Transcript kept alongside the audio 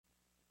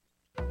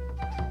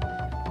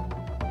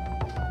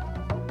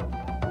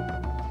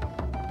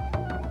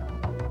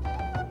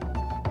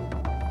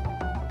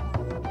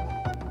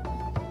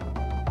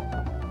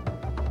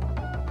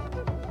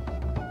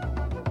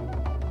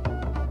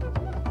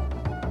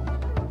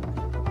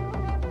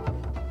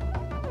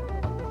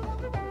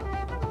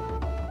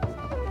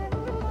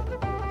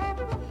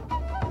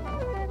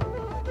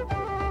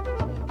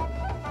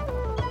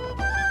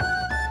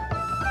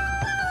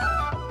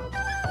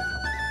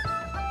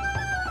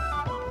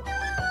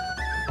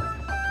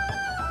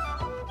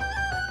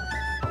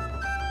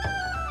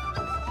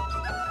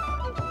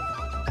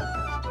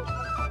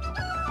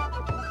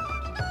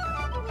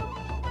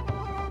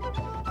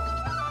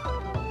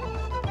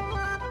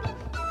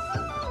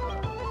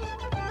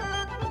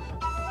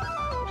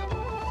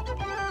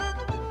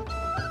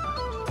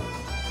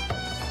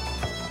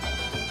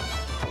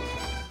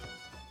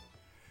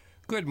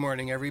Good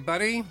morning,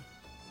 everybody.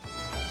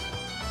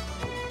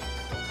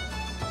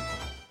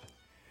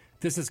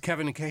 This is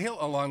Kevin Cahill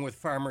along with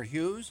Farmer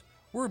Hughes.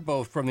 We're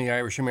both from the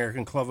Irish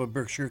American Club of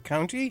Berkshire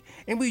County,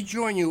 and we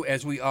join you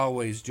as we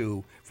always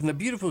do from the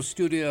beautiful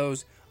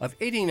studios of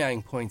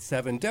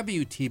 89.7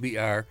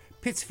 WTBR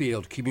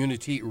Pittsfield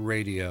Community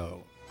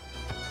Radio.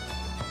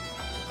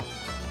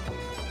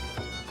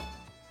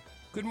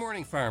 Good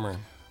morning, Farmer.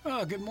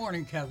 Oh, good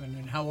morning, Kevin,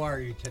 and how are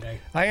you today?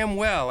 I am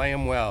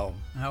well.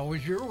 How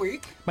was your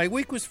week? My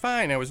week was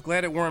fine. I was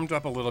glad it warmed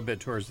up a little bit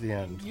towards the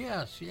end.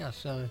 Yes.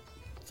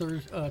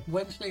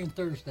 Wednesday and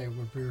Thursday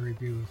were very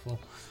beautiful.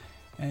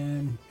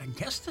 And I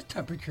guess the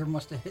temperature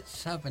must have hit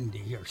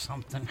 70 or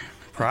something.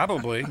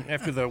 Probably.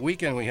 After the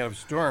weekend we had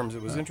storms,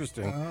 it was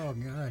interesting. Oh,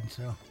 God.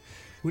 So,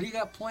 what do you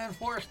got planned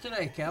for us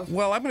today, Kev?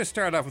 Well, I'm going to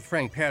start off with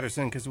Frank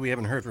Patterson because we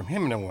haven't heard from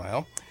him in a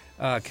while.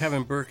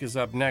 Kevin Burke is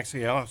up next,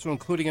 also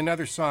including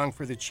another song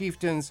for the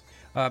Chieftains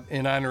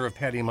in honor of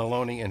Paddy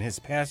Maloney and his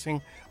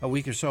passing a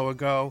week or so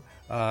ago,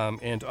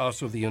 and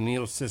also the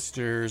O'Neill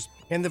Sisters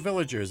and the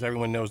Villagers.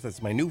 Everyone knows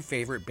that's my new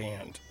favorite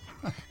band.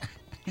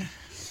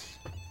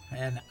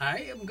 And I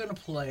am going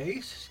to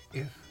play,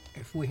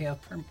 if we have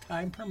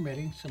time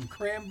permitting, some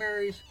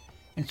Cranberries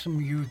and some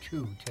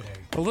U2 today.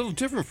 A little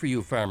different for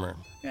you, Farmer.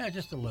 Yeah,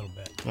 just a little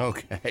bit.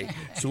 Okay,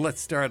 so let's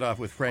start off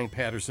with Frank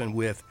Patterson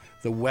with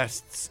The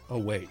West's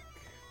Awake.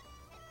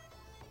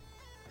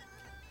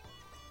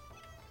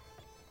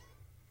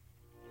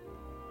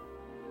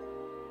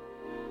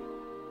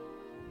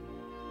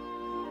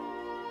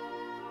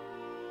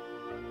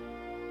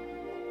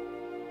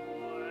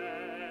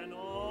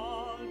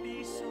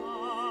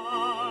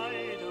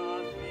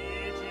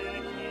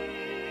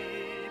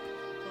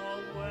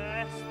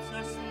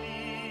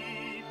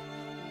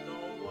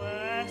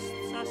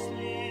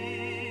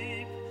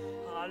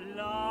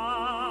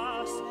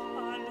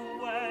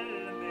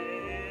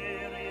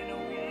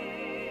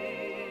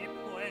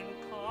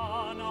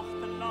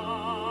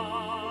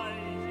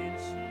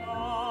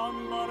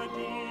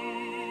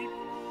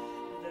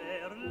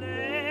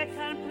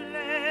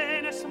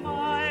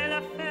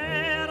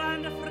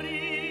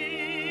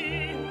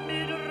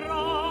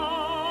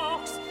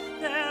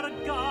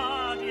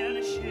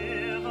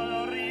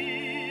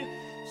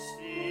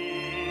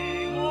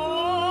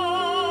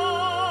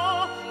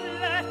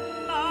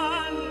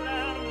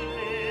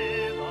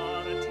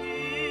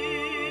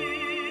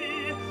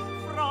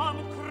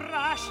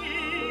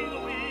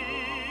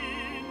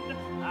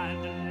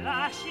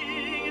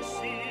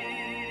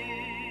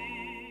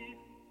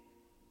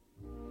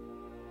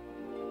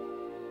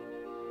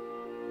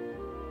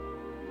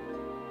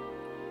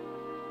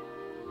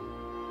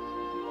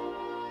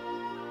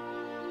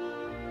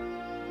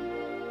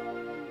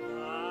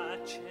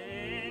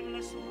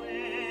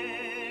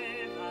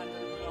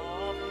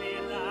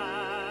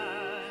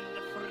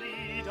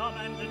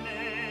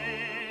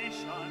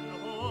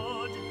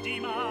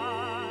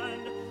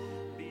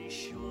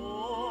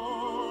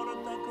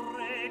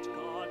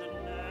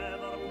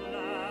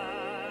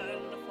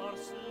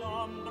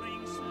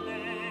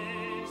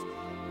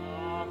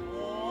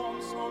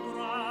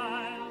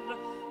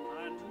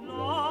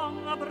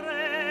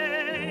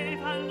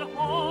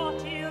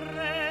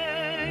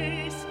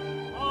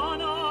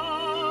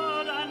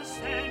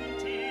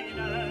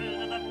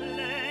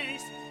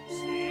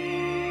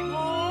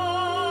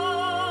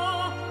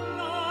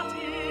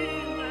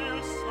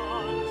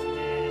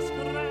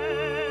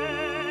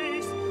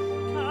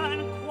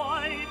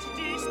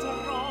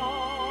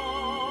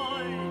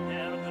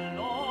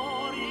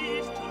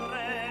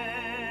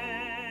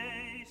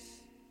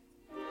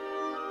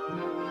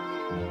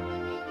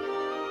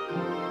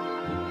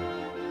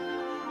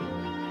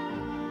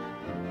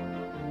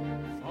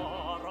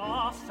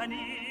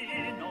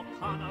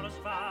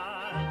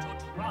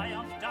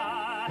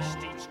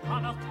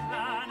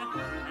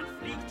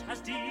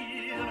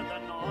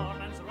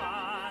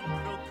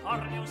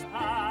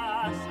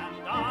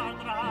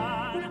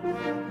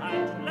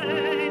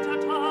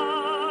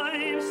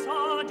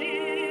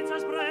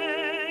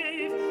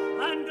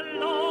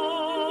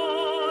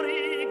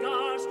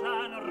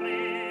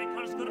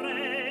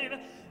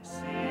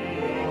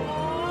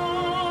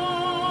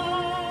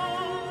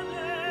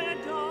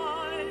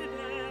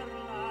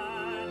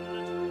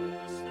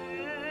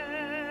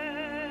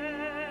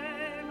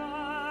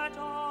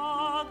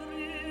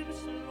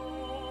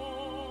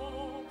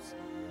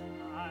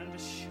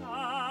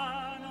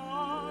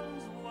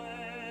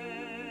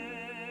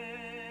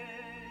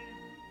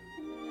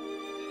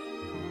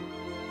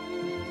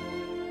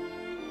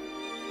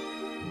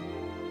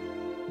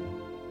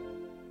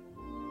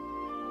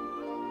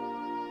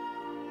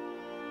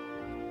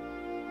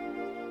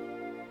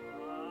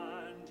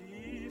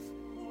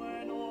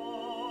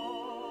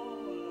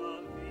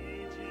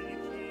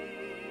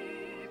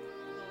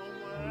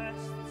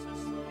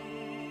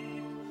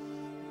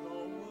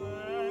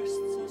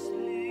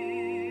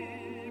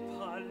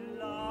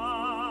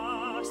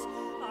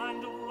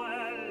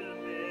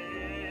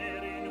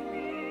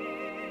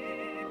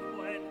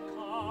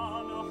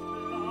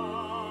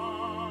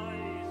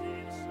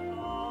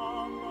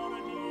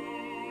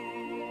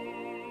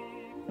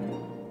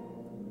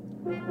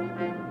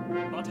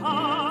 But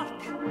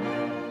hark,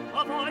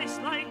 a voice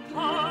like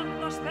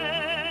thunder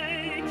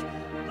spake,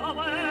 the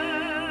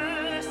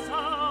West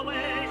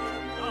awake,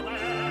 the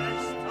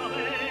West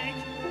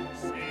awake,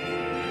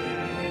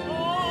 sing,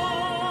 oh,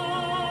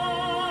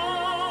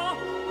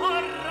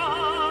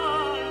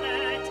 hurrah,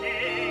 let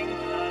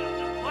England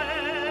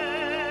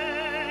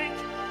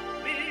quake,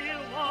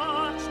 we'll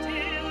watch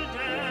till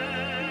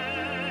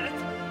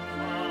death,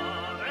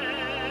 forever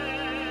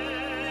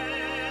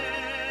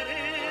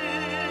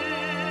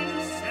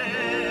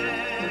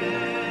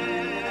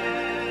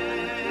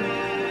in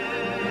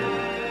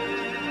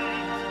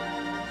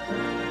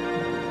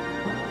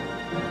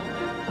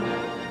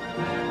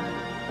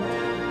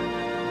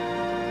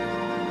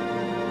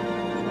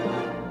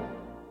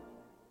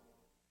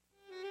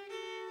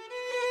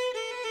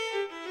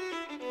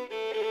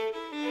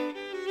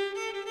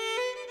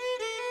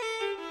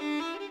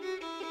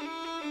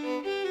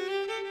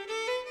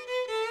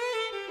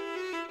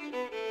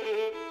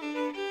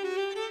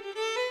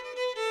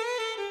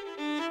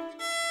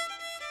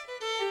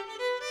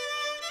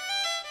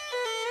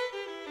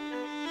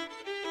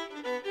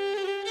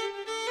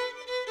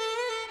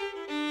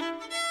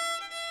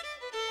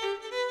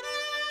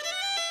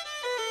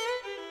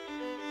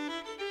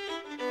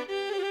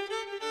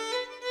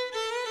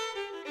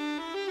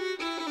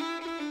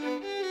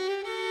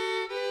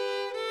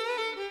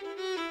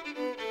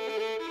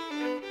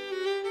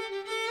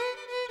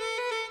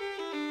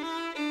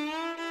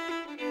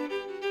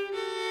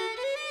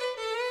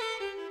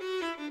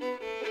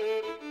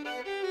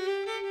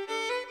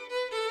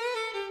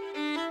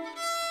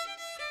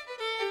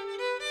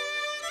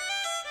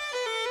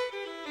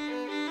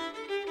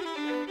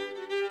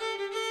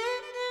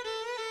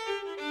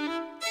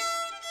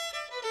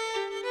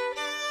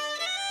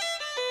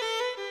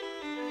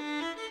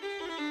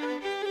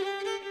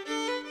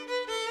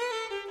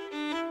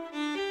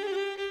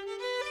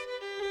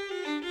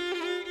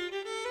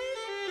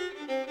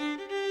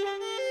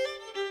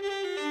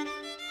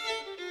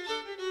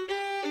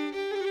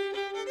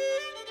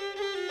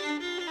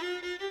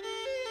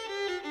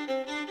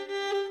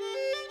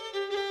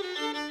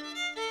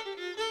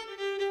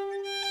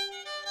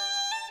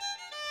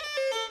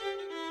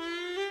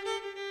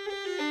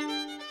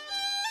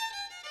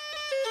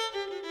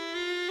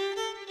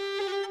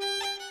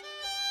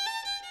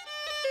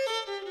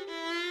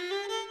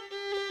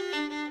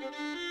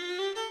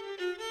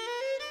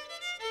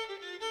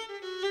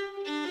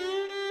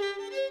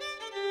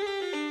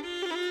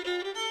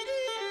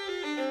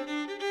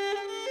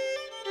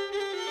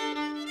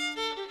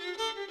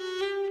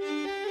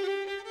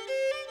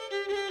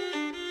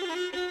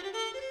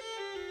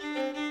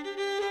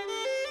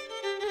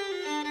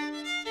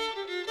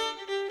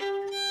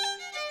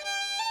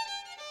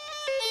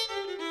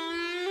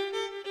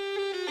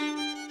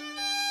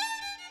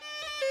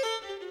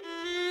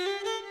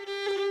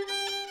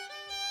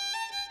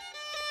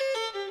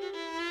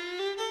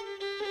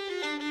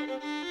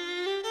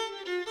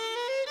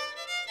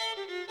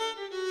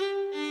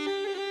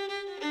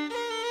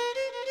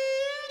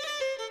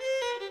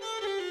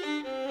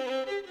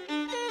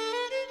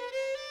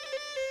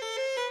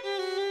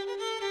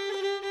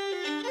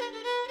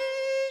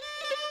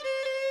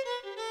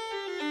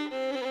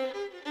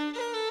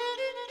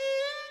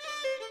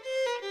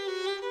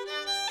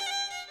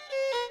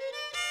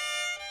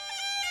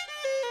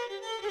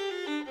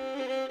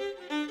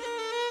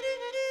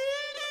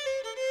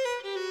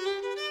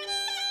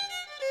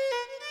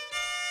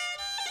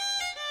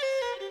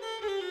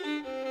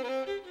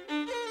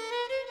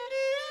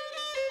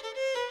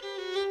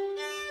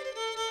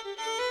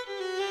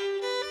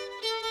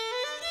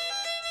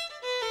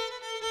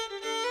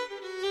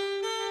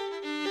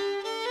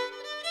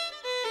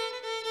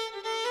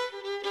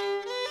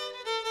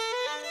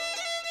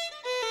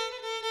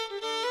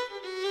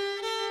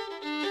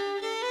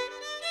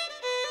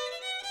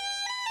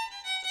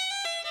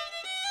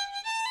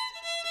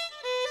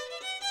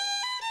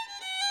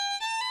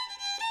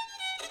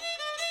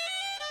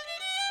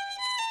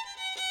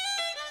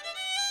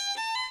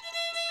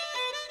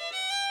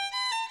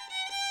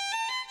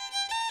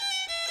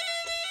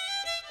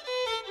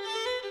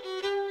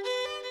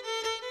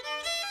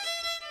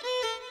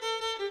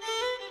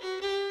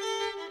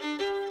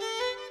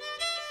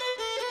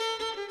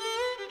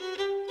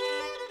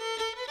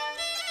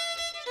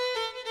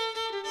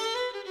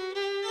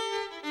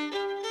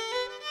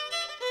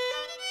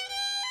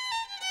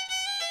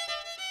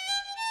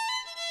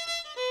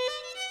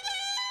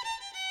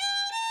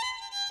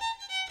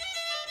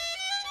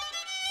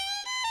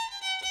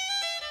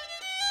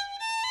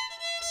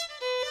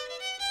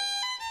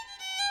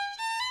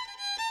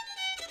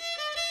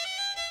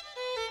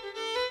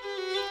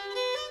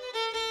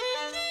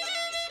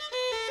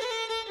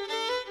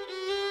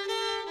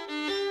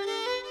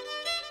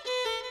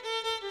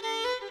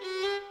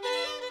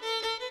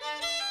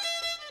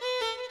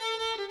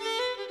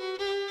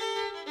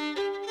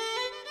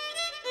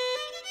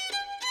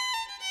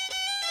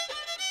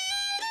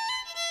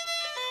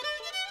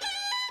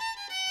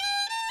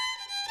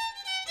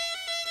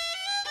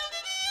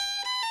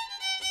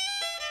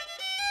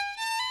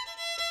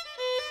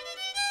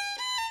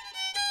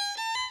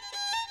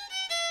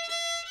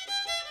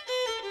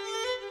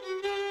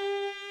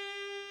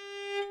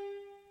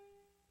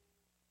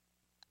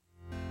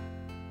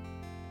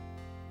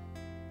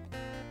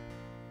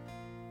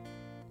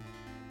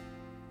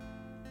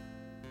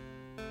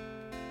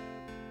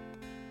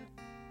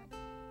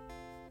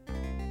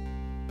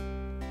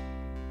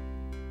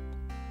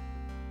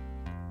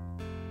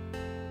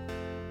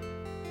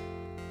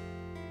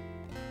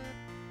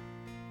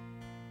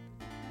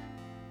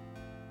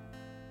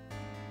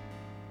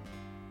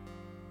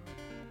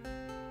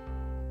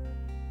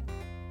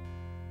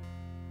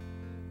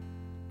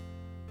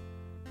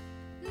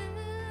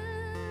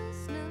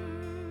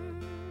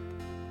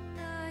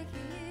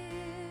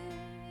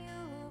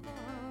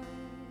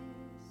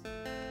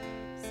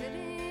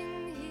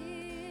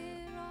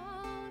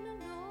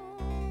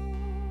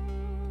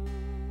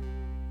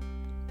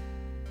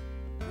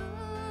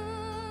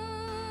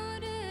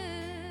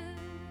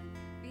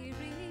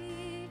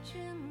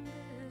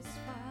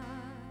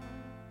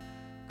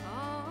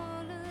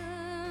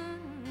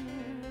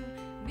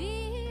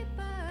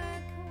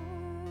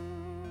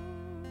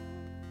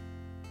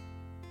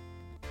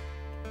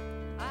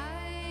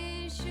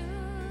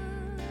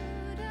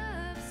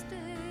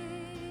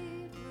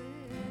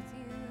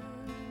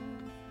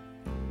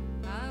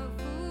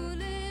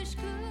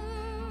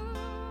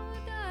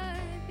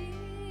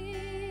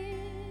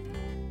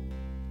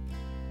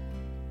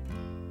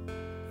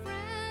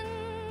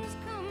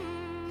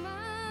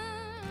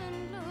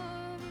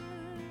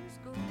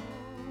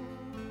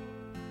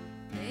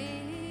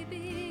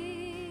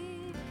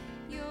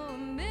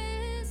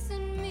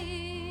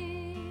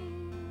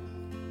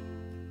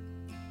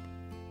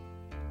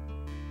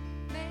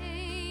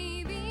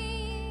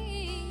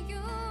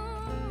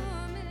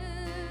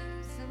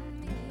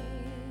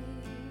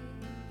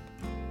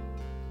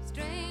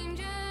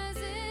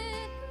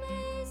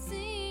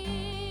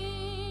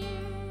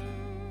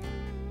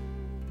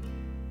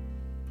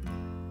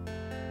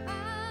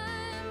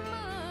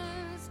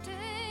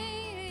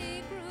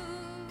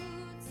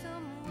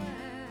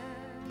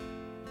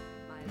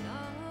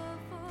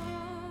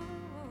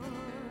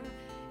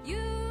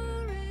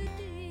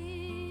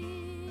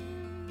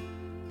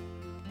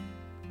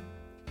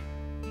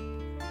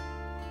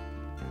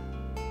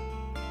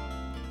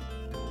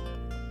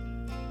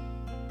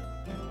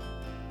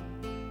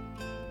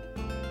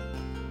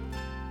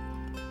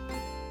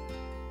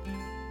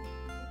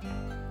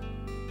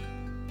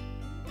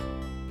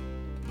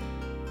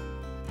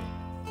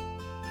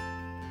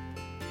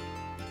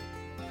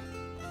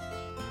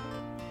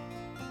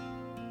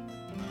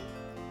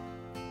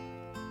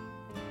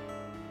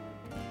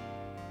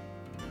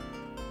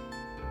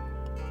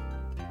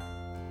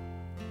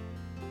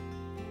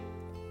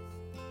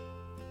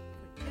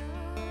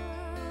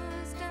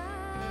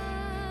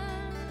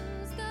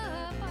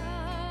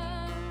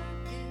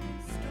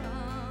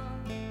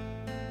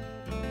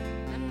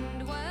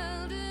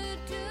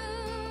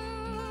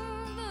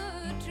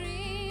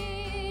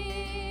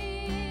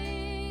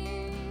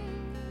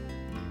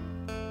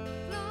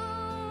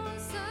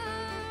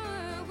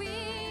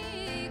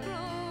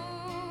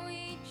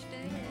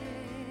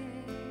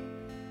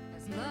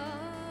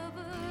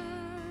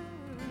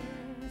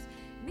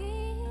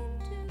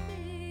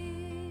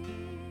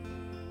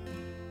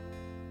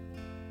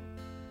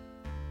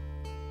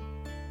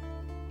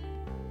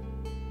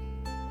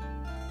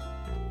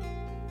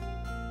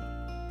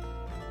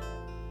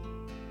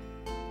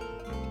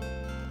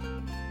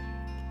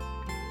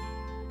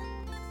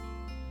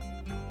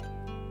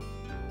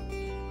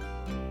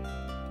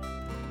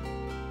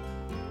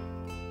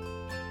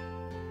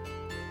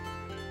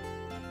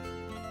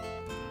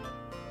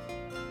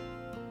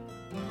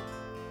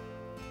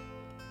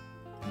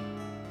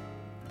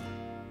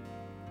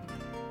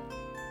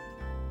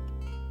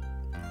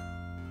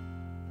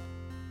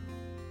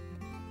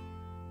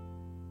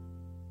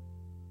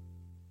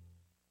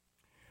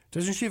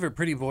Doesn't she have a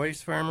pretty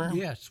voice, Farmer?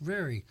 Yes,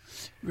 very,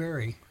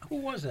 very. Who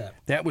was that?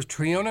 That was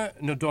Triona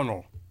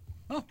O'Donnell.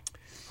 Oh,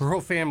 Her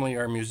whole family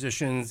are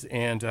musicians,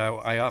 and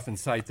I often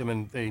cite them,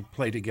 and they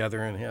play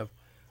together and have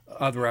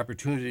other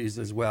opportunities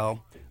as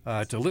well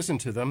to listen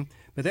to them.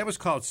 But that was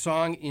called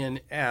Song in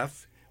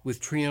F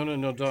with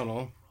Triona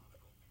O'Donnell.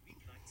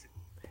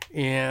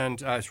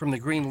 And it's from the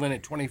Green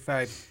Linnet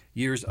 25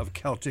 Years of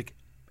Celtic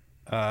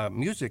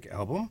Music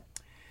album.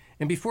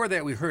 And before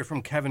that, we heard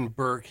from Kevin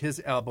Burke, his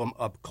album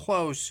Up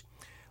Close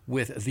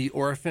with The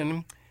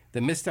Orphan,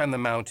 The Mist on the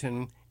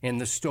Mountain,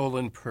 and The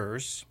Stolen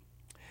Purse.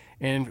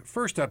 And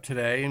first up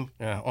today,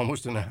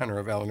 almost in honor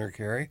of Eleanor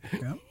Carey,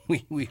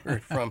 we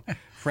heard from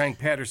Frank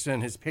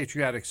Patterson, his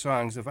patriotic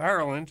songs of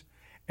Ireland,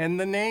 and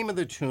the name of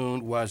the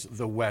tune was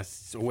The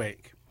West's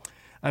Awake.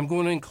 I'm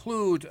going to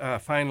include,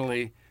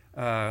 finally,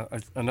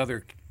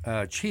 another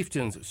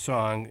Chieftains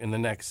song in the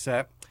next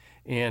set,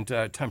 and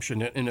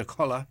Tamsin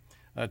Nicola,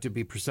 to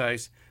be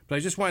precise. But I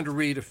just wanted to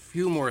read a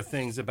few more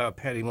things about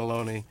Paddy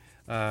Maloney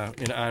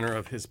in honor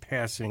of his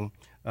passing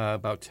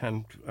about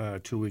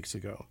 2 weeks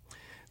ago.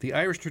 The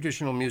Irish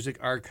Traditional Music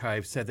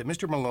Archive said that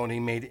Mr.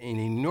 Maloney made an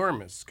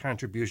enormous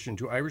contribution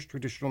to Irish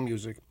traditional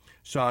music,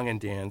 song,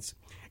 and dance,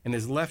 and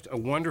has left a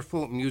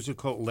wonderful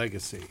musical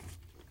legacy.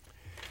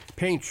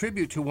 Paying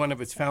tribute to one of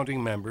its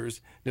founding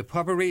members, the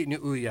Pobiri na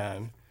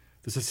Uyan,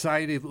 the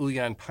Society of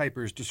Uyan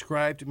Pipers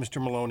described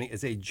Mr. Maloney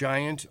as a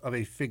giant of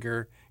a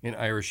figure in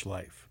Irish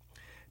life.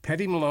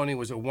 Paddy Maloney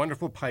was a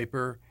wonderful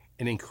piper,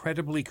 an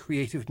incredibly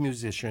creative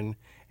musician,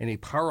 and a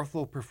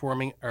powerful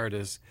performing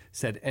artist,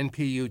 said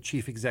NPU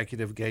Chief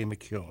Executive Gay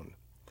McKeown.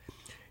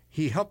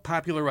 He helped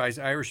popularize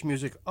Irish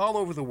music all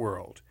over the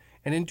world,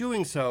 and in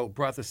doing so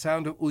brought the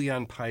sound of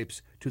Uyan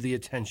pipes to the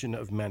attention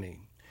of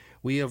many.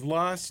 We have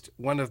lost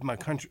one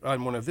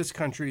of this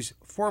country's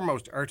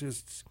foremost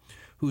artists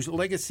whose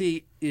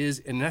legacy is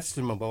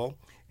inestimable,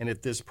 and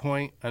at this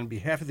point, on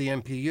behalf of the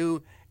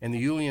NPU and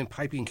the Uyan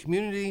piping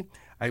community,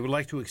 I would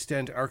like to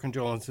extend our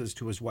condolences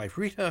to his wife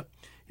Rita,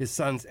 his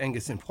sons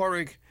Angus and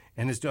Porrig,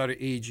 and his daughter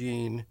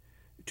Aegene,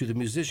 to the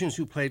musicians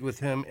who played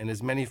with him and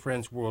his many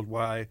friends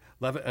worldwide.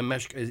 Leva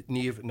Ameshka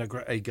Neve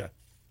Nagraiga.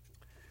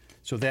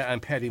 So that I'm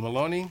Paddy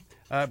Maloney.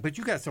 But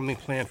you got something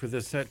planned for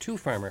this set too,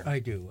 Farmer. I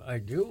do.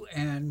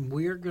 And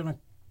we're going to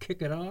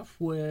kick it off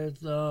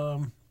with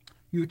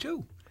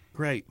U2.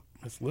 Great.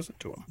 Let's listen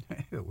to him.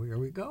 Here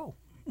we go.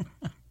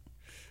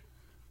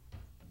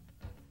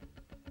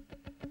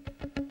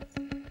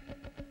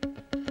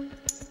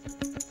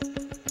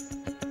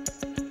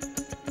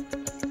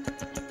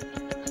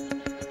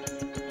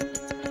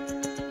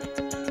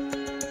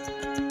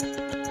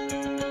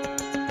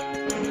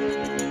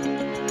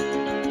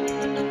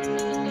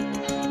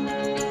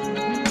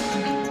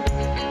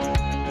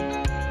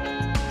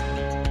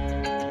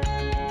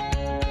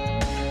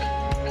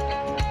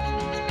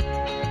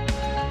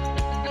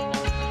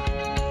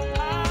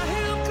 I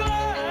have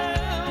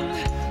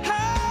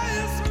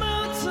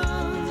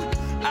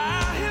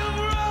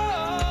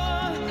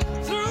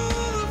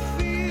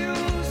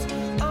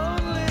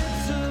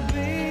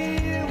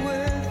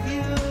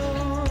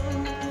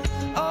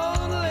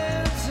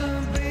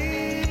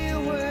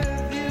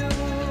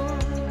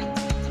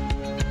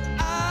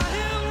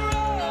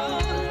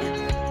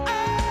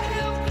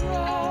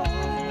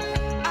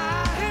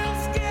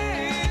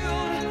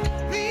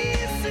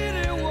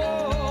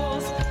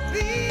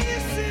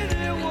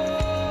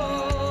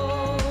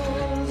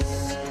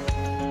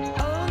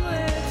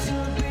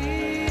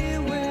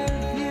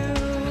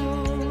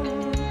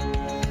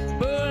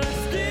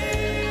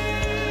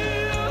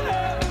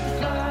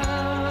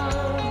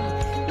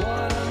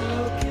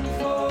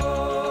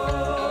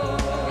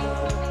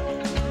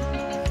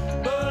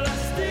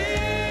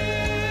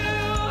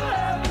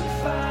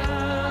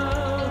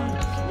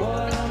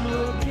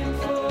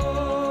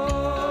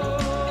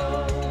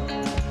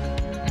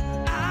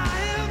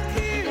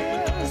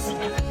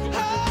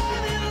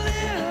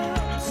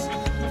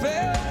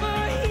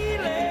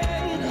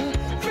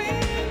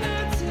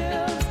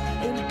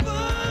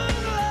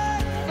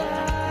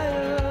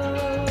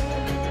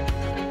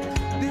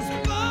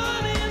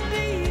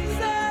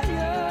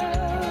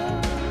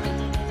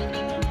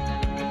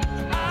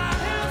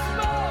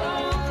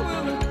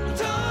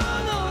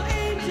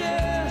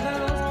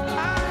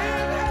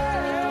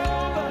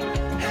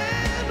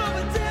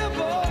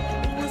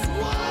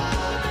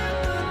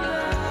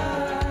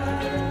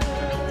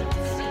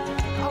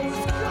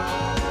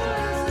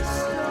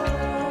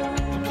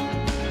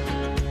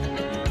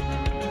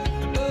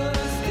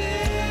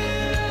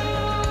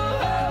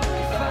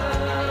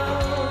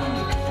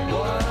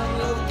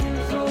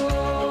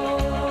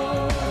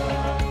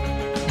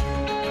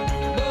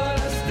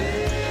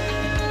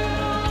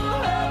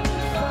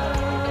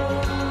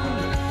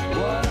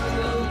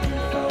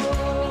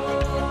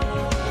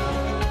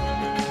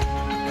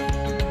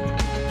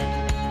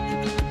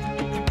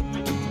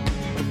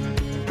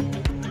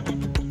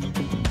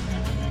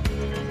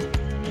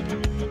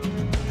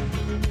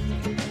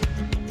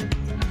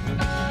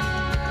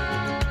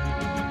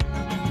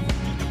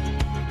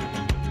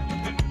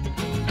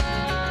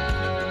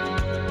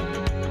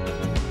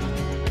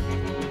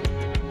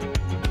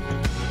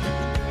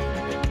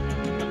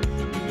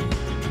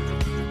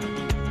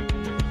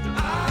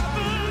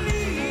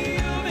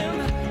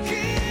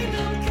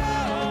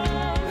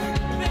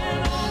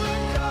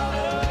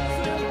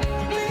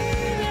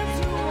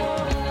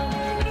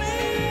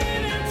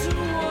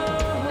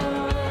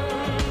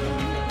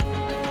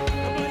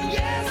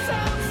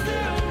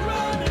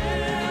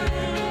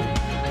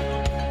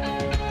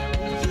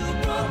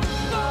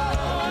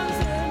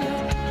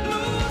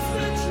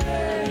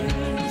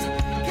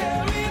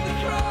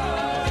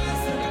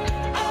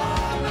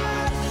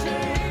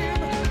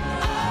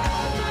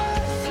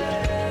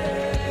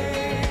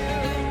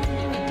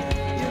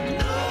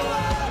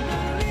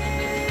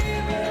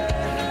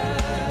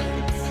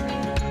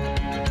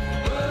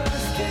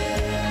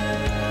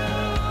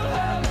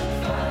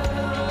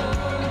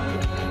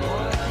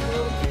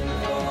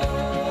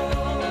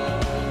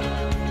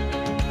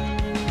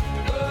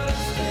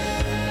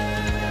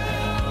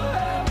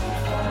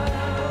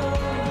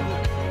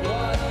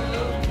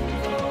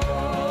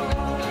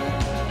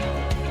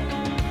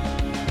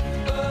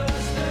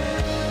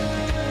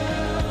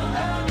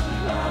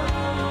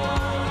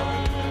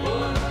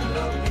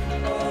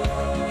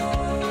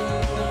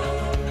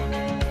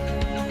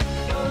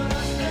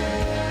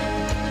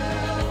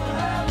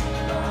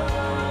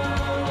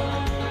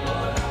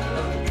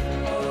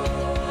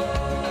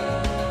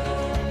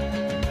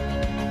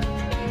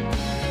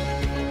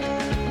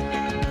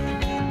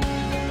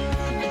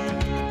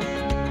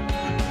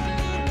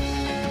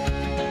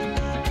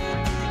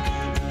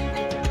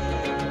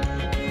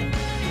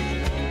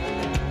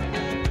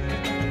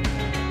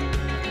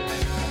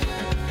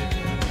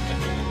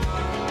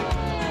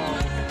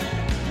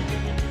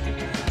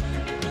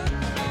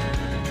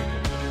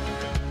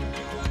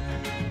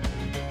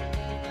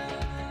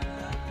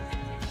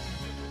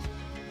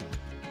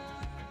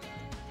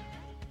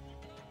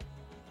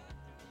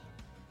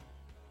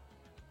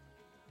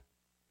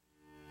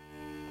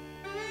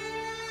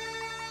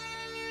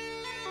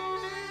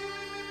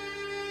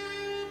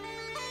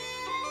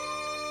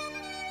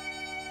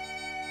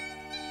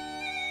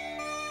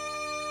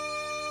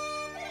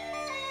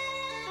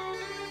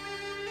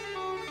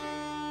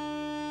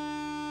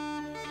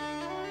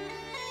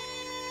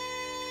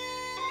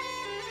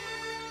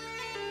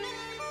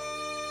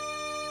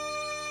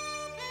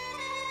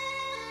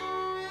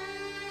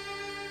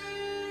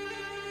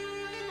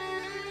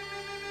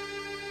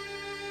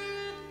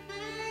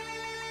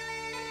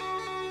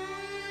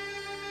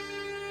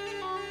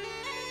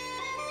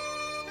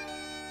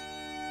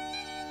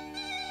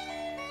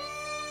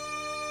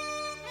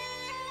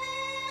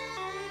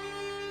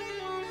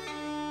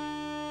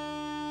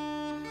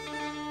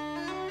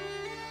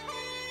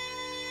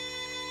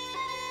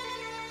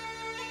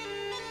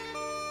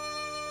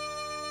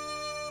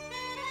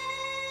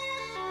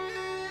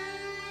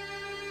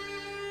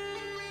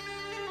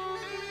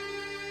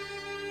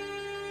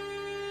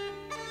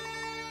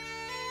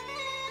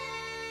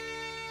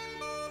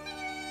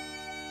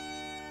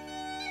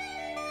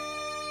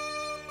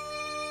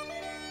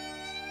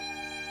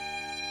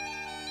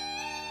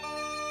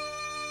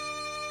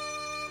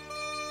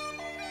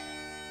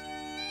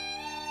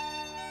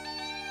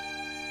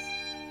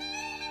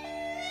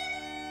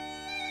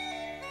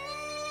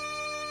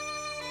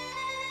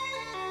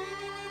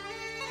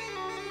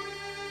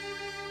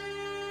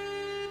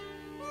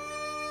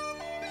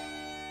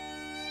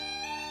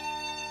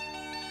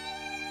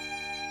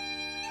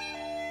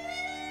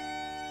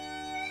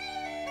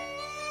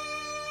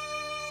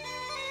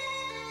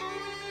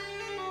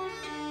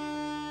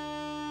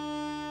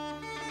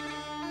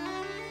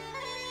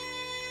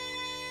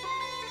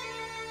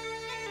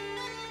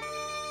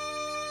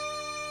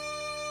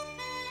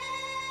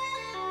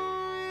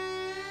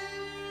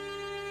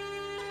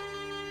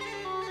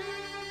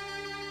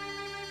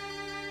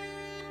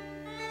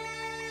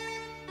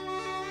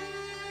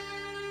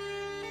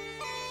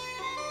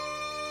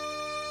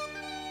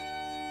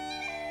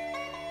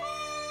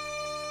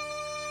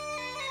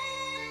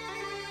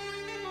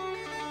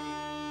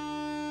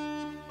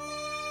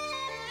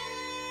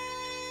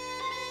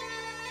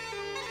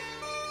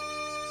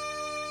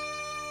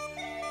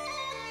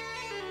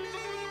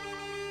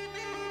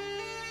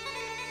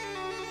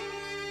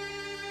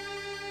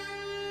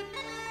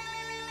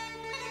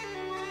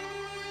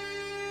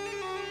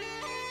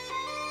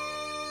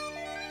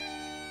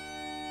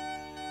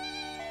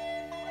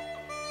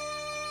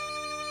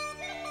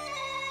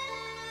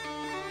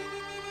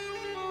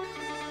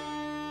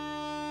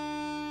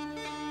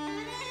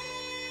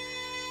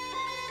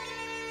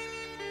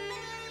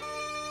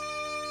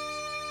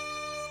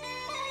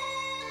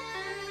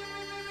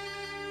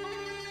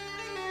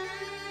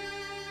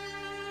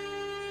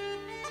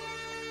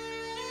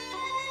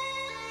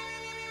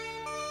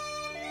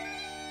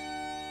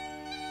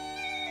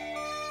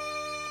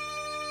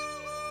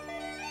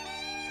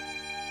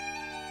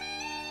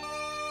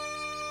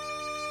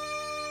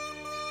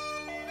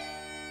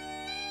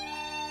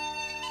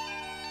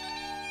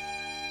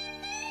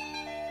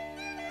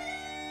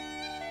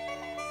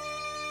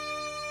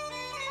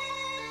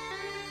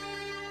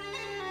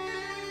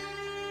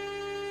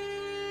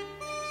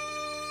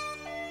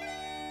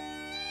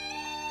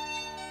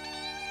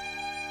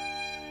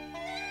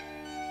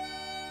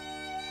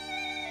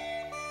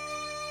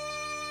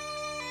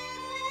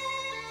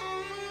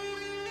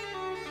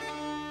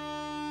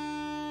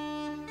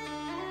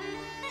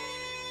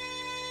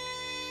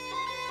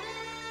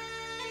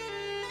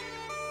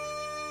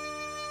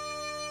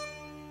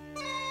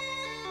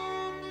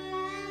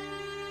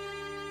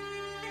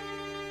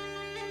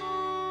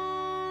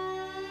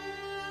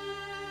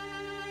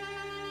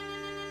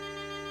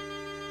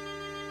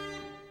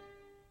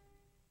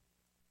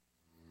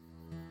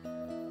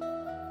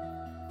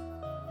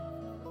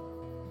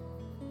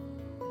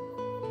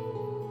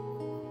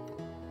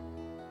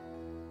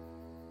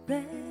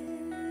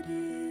Red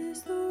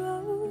is the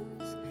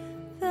rose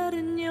that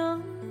in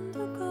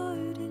yonder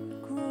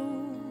garden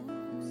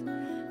grows,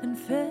 and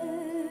fair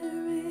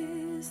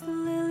is the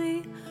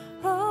lily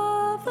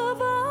of the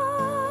valley.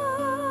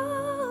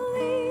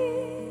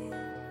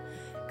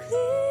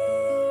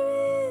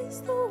 Clear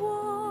is the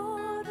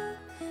water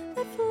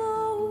that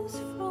flows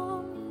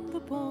from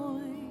the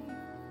Boyne,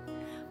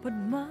 but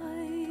my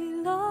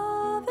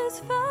love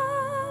is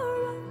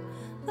fairer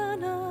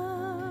than honey.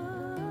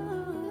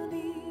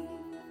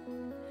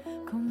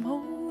 Come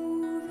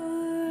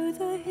over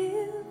the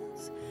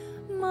hills,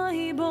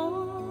 my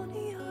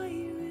bonny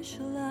Irish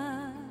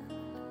lad.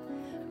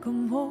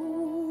 Come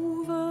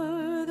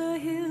over the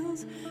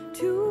hills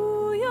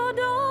to your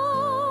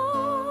darling.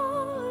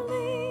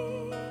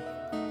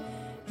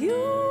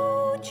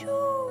 You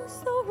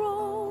choose the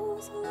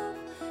rose, love,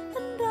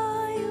 and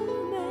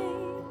I'll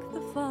make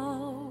the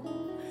vow,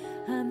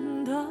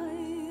 and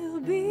I'll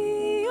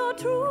be your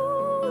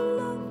true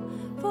love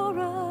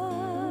forever.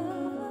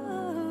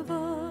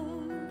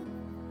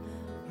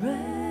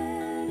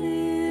 Red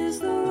is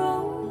the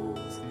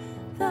rose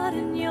that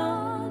in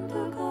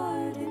yonder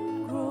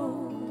garden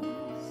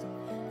grows,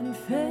 and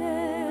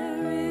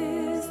fair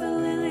is the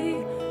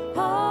lily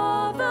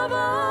of the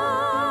valley.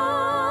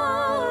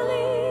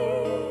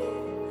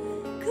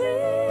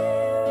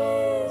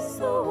 Clear is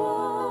the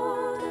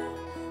water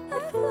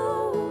that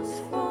flows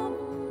from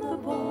the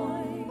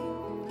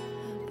Boyne,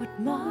 but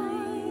my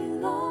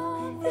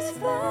love is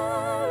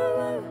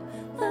fairer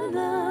than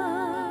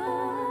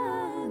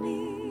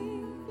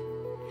any.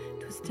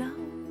 'Twas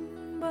down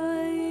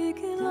by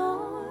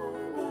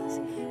Killarney's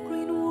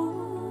green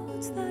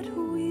woods that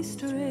we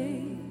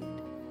strayed.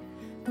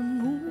 The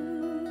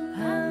moon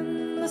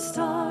and the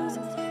stars,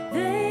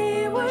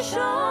 they were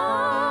shining.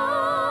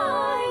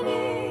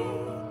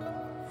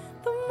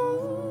 The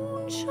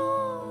moon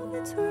shone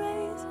its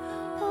rays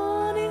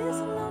on his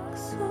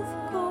locks of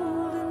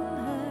golden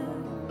hair,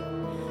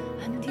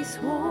 and he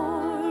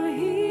swore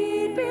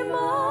he'd be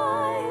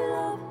my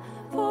love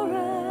forever.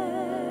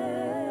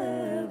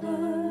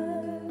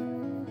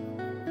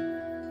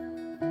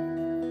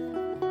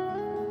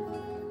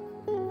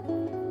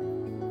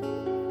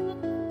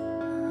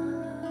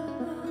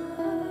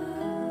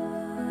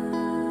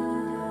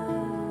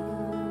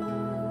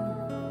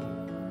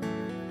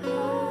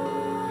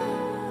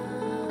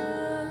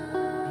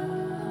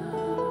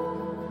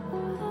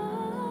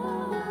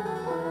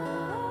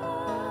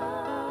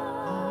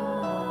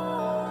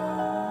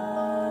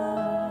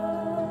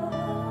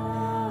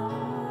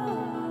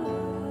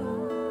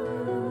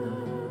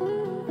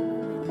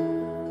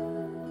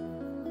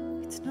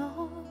 It's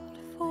not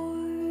for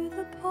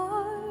the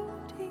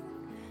parting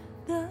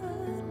that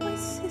my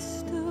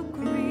sister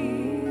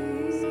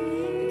grieves.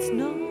 It's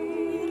not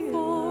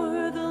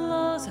for the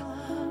loss of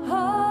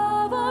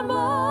our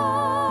mother.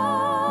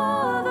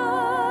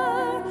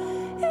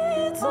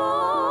 It's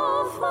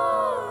all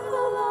for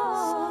the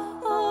loss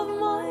of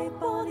my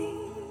bonny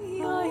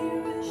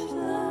Irish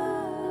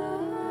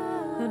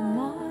lad, that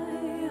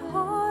my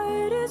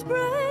heart is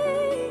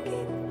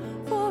breaking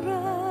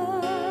forever.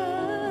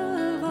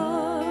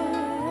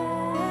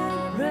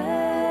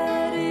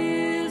 Red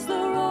is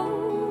the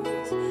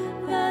rose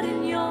that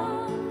in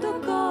yonder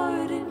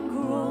garden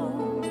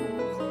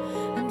grows,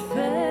 and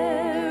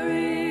fair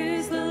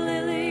is the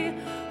lily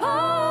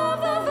of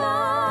the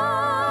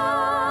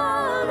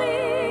valley,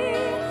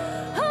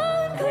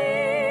 and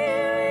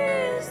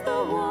clear is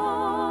the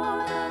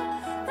water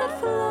that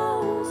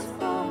flows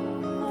from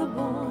the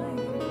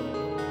Boyne,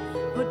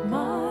 but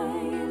my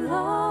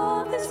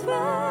love is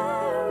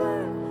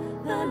fairer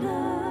than any.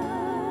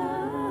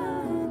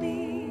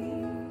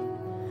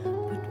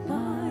 But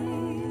my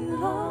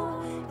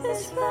love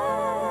is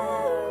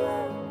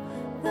fairer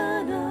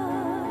than any.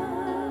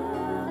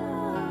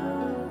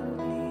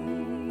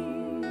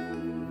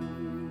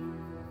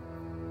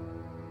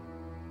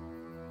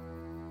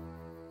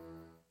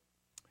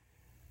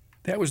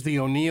 That was the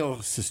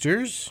O'Neill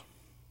sisters.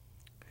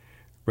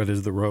 Red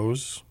is the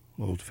Rose,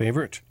 old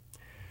favorite.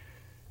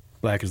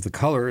 Black is the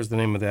Color is the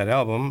name of that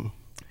album.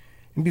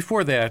 And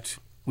before that,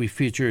 we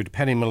featured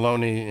Paddy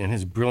Maloney and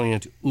his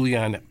brilliant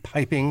Uilleann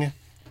piping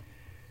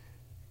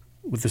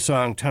with the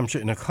song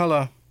Tamsha Ina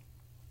Culla,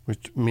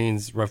 which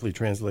means, roughly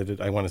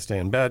translated, I Want to Stay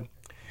in Bed,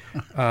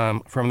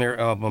 from their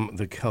album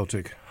The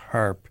Celtic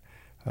Harp.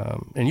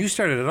 And you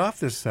started it off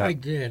this I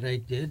did.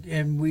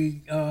 And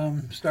we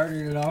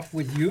started it off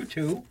with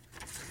U2.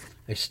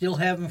 I still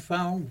haven't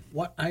found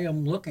what I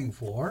am looking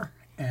for,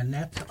 and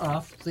that's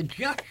off the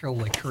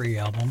Joshua Tree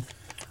album.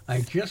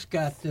 I just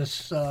got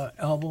this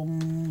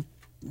album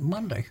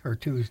Monday or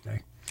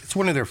Tuesday. It's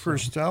one of their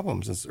first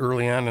albums. It's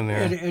early on in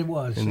their It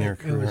was. in their It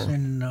career. was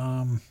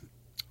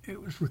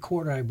it was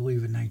recorded, I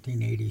believe, in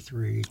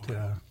 1983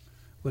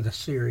 with a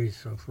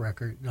series of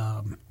record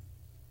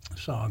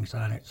songs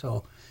on it.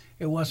 So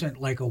it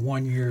wasn't like a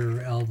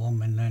one-year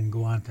album and then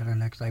go on to the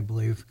next, I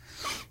believe.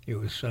 It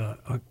was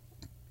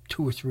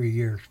 2 or 3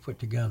 years put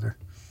together.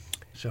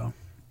 So.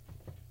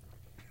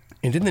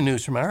 And in the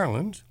news from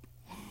Ireland,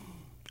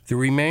 the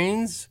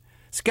remains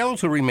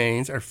Skeletal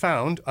remains are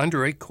found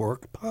under a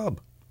Cork pub.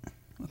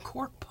 A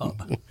Cork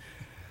pub.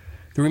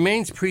 The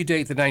remains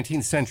predate the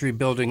 19th century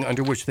building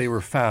under which they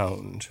were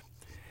found.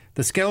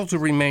 The skeletal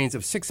remains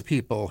of 6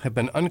 people have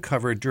been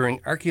uncovered during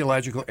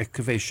archaeological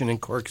excavation in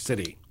Cork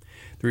City.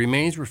 The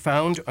remains were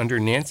found under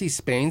Nancy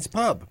Spain's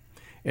pub,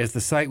 as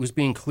the site was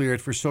being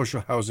cleared for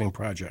social housing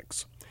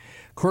projects.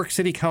 Cork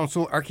City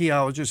Council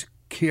archaeologist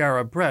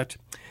Chiara Brett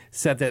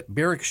said that the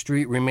Barrack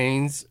Street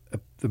remains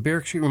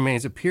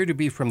appear to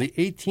be from the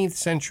 18th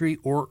century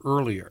or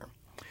earlier.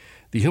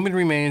 The human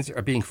remains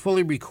are being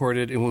fully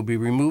recorded and will be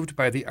removed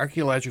by the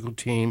archaeological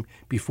team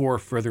before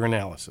further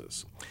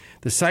analysis.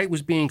 The site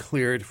was being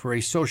cleared for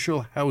a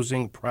social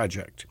housing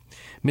project.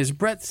 Ms.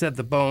 Brett said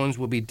the bones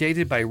will be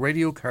dated by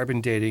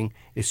radiocarbon dating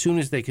as soon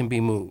as they can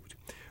be moved.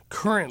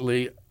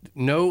 Currently,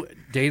 no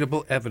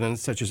datable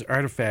evidence, such as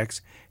artifacts,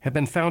 have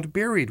been found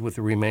buried with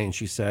the remains,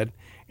 she said,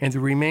 and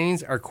the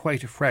remains are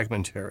quite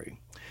fragmentary.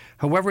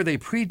 However, they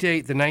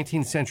predate the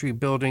 19th century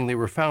building they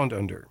were found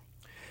under.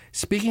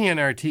 Speaking in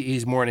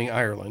RTE's Morning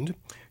Ireland,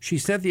 she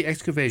said the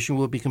excavation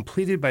will be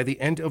completed by the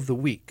end of the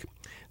week.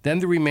 Then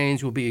the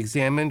remains will be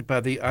examined by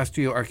the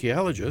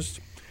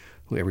osteoarchaeologist,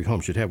 who every home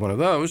should have one of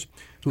those,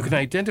 who can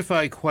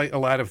identify quite a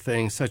lot of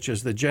things, such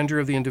as the gender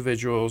of the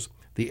individuals,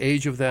 the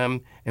age of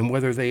them, and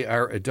whether they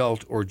are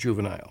adult or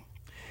juvenile.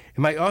 It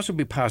might also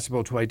be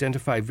possible to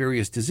identify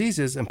various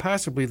diseases and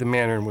possibly the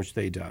manner in which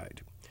they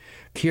died.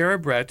 Chiara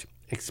Brett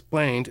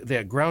explained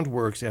that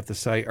groundworks at the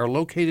site are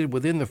located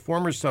within the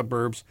former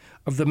suburbs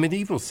of the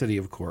medieval city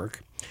of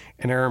Cork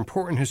and are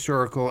important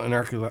historical and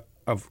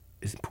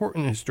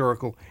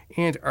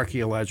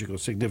archaeological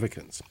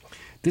significance.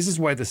 This is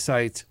why the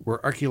sites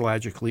were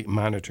archaeologically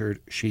monitored,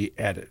 she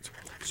added.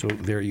 So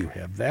there you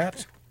have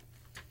that.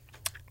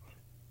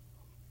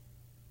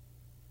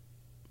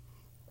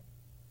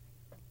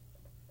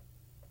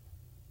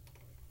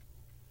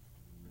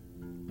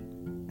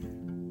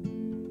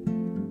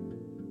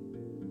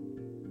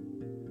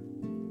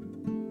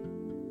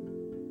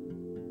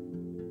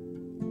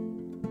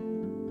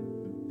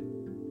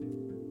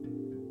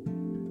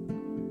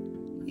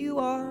 You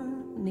are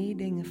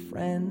needing a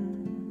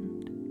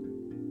friend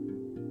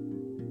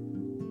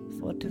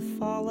for to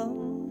follow,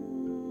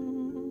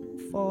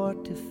 for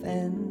to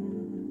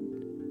fend,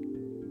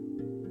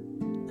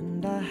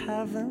 and I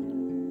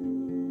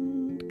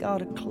haven't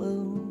got a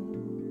clue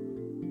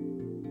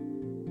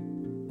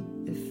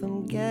if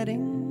I'm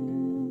getting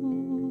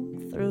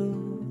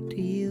through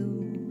to you,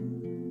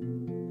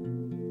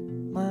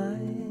 my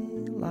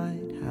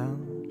lighthouse.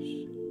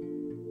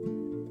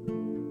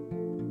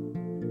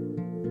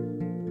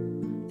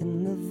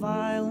 In the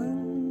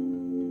violent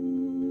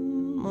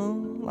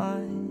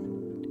moonlight,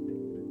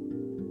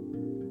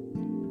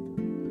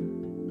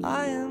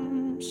 I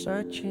am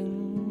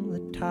searching the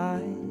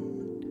tide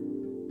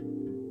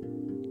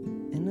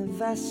in a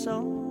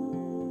vessel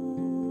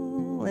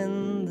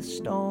in the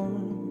storm,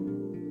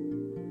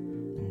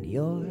 and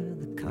you're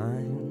the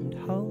kind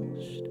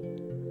host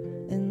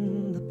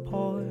in the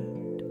port,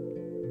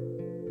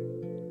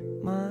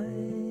 my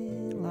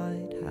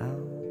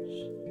lighthouse.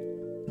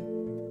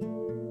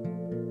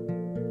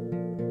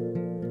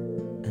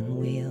 And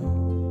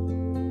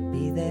we'll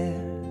be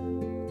there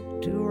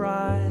to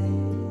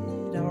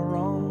right our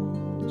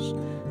wrongs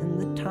in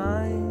the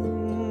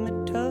time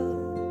it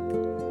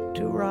took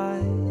to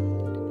write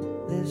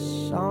this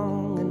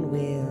song, and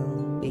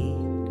we'll beat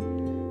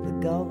the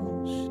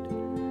ghost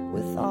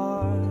with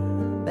our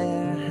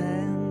bare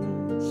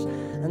hands,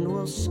 and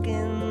we'll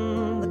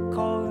skin the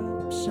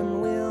corpse,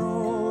 and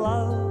we'll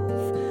love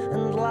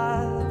and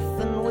laugh,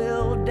 and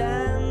we'll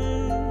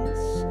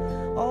dance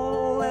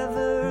all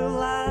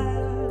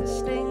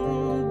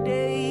everlasting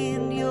day,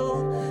 and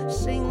you'll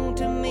sing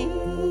to me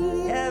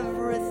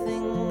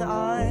everything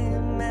I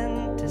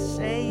meant to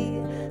say,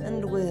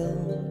 and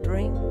we'll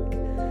drink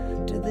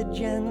to the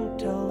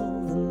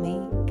gentle, the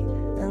meek,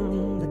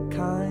 and the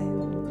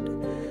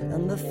kind,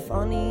 and the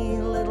funny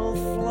little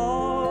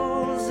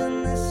flaws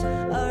in this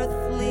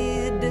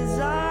earthly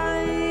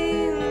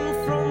design,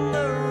 from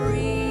the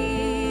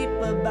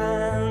reaper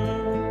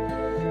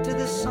band to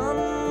the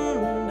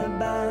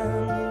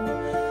sunderband.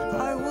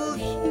 I will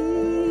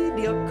heed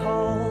your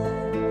call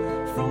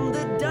from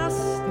the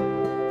dust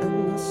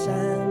and the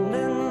sand,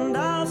 and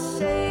I'll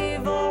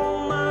save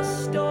all my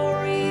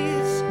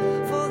stories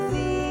for thee.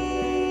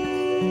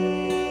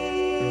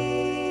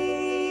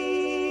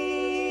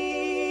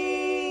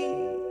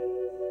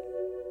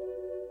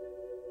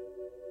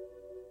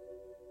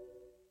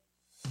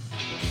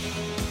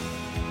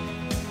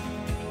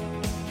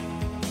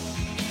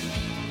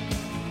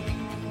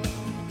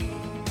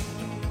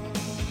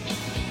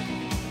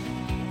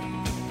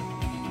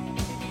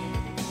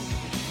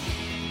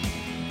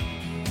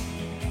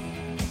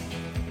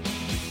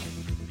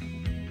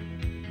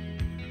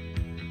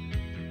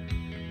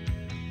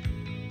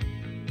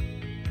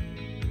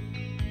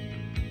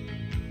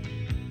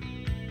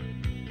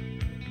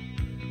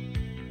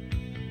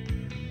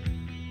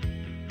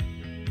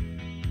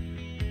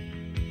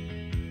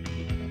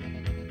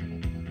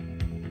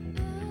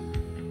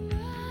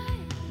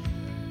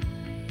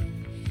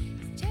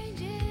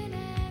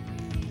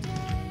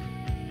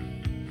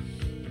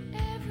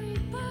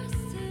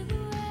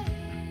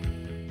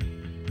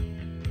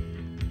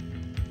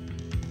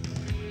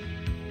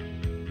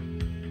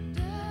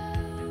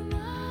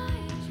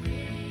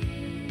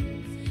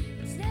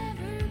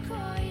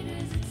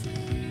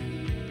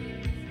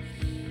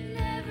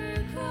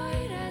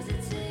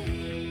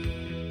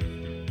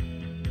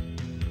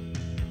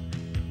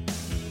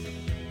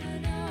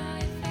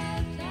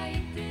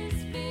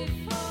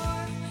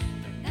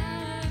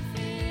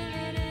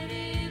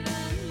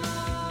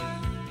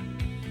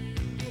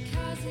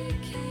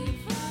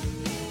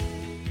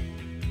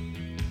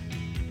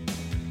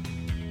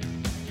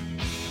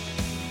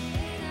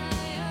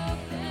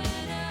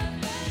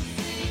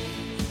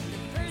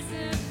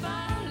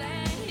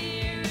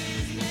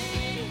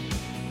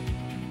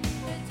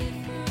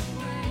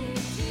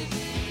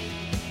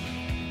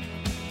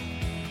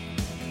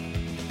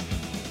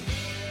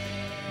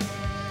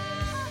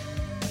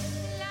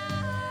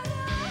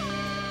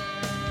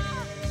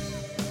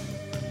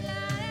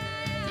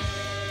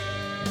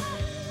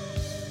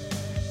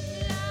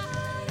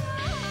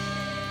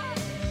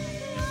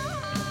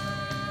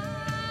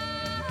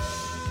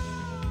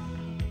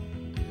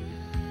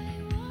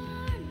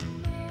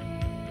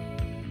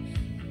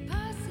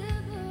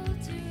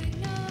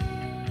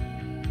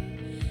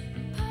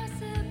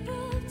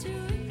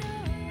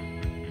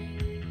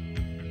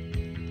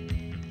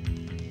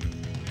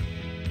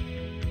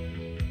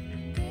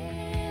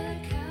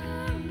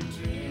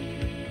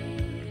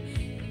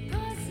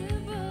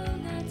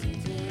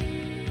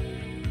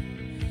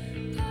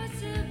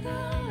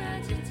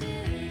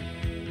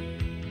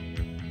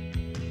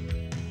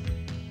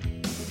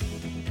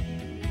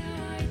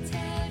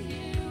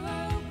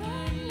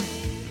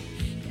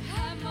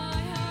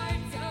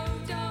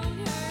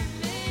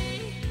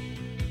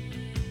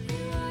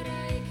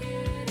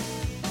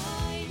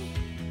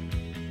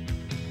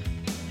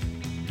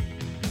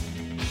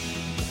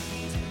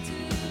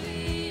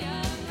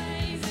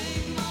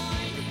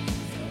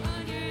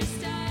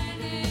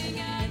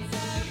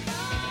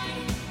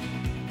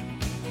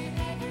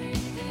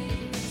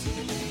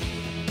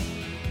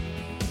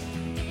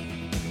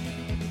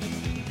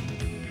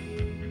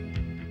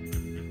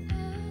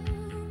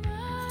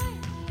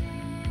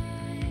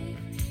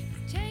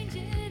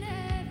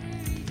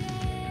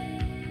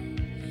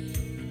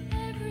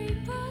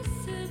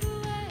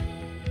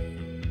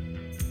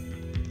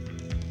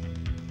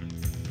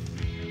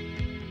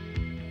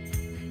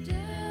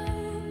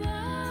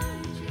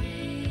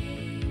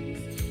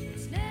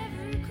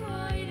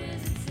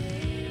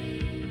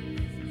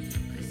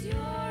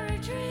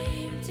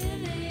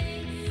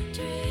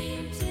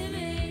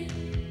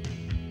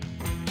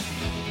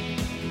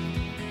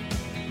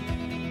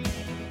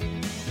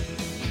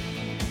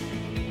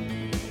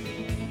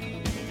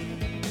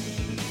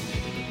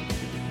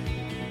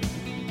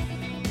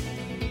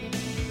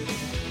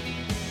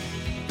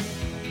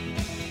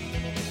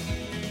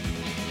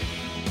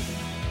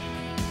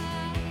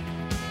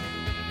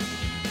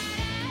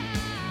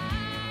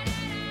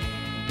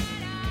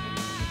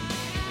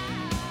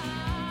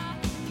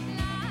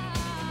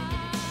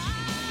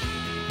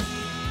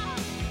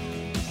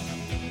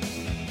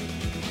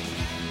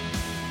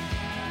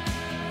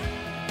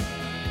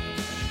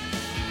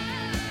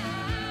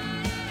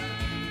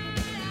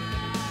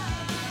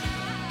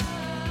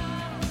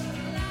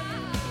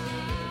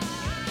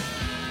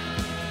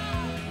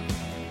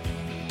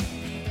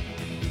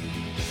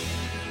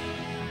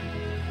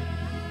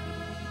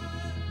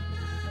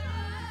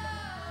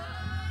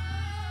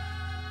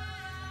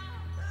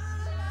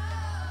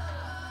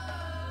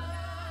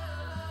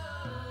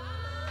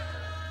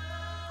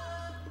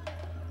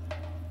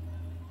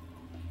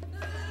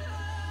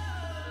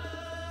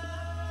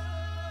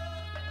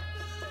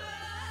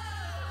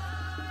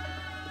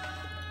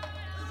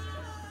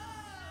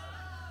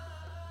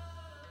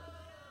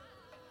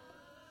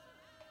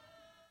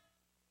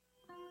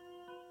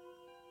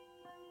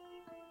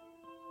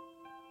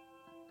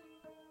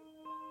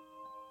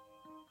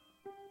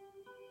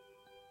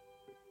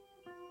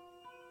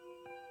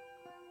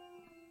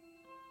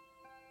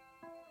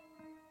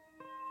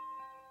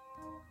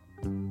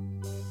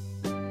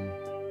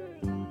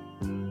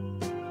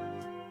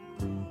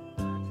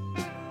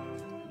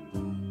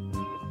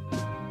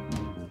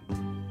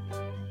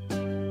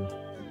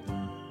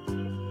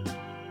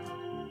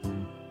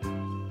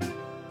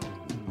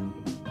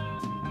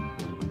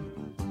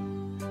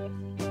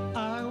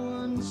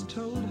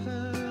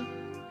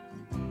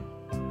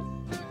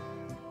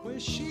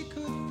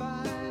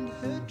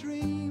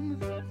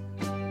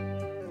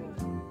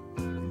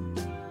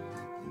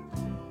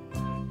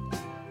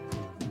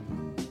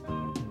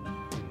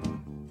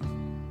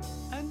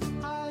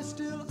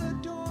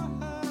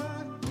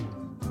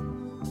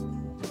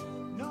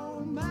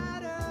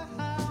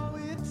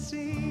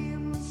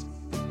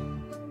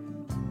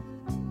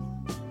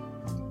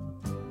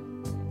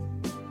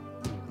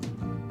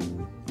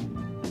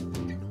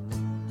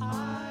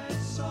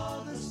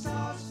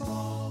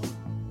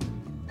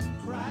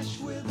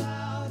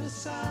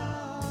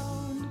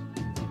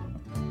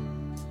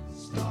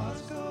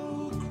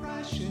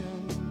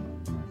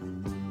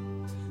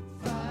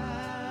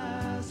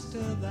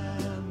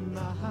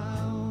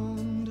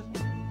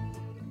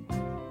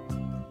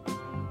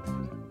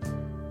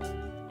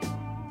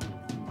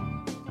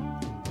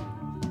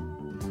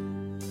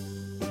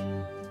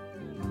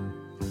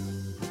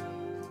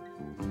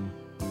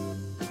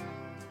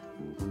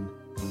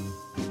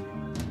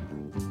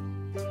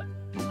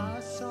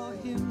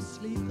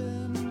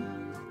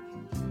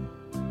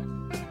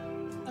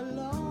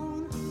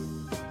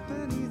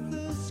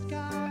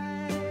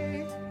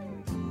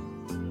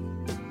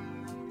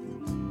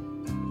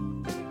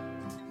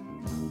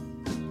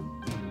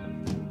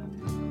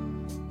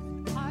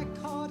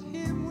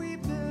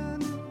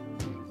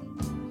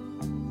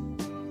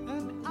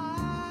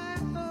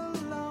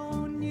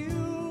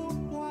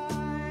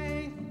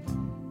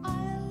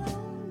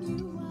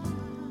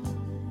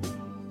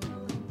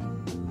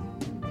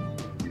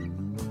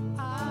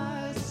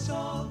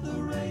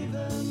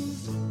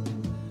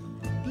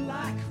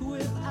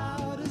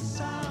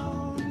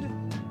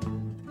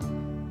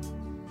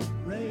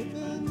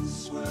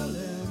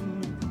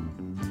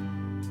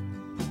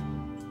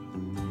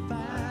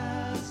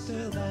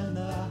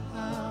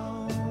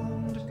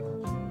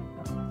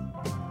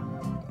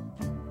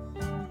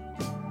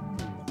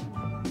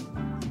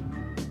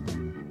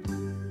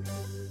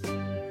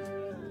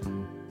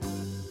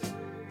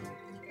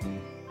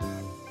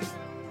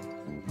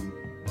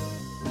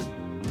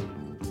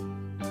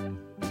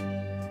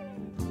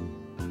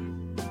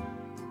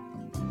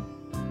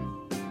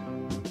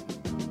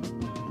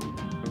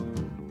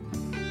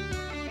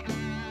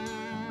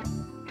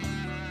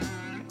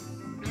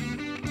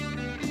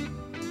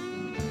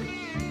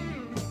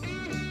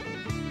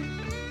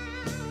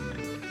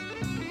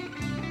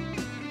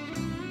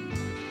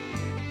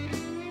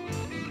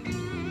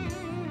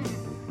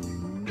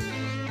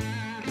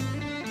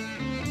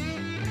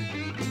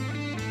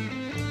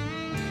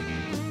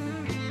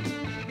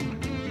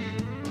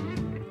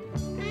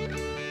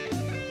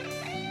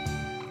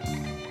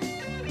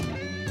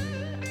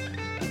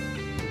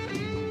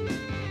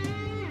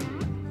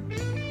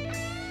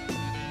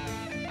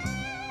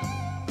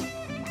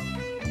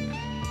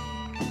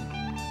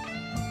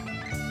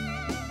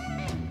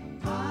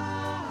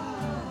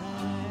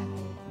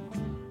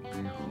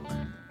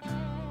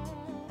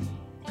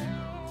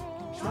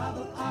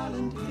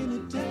 Ireland in a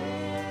day.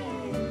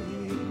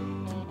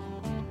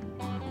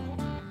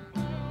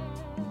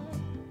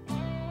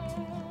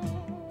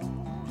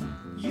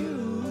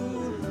 You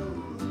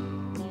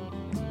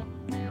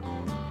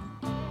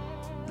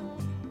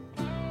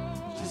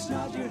just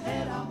nod your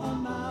head, I'm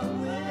on my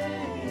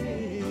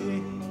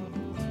way.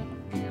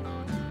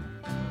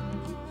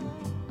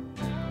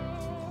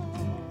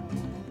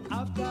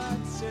 I've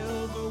got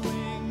silver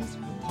wings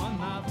on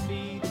my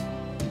feet.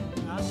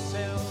 I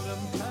seldom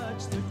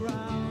touch the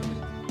ground.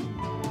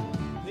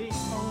 The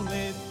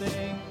only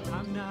thing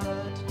I'm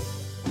not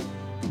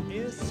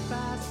is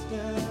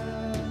faster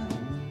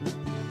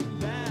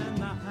than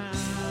the hound.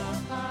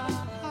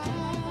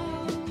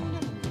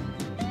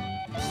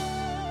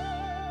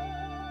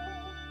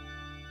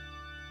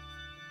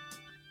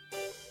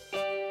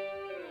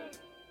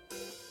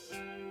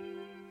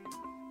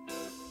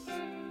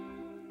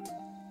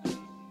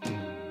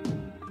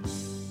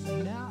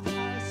 Now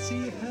I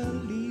see her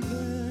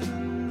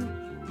leaving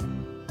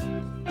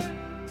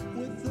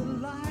with the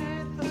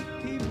light of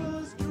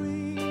people's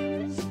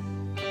dreams.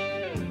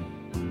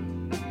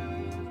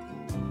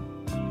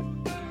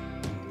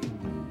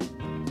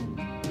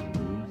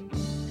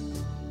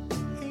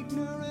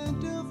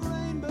 Ignorant of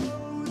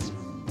rainbows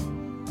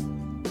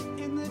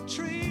in the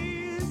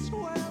trees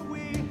where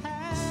we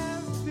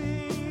have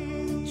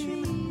been.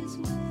 Trees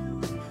where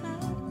we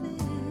have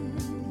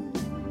been.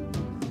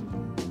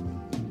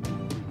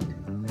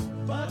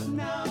 But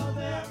now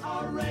there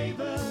are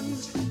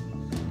ravens,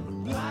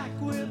 black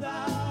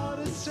without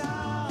a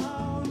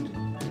sound.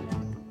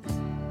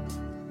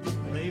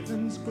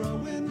 Ravens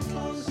growing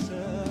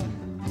closer,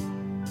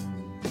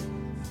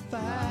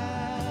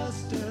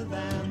 faster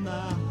than the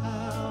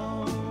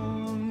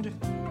hound.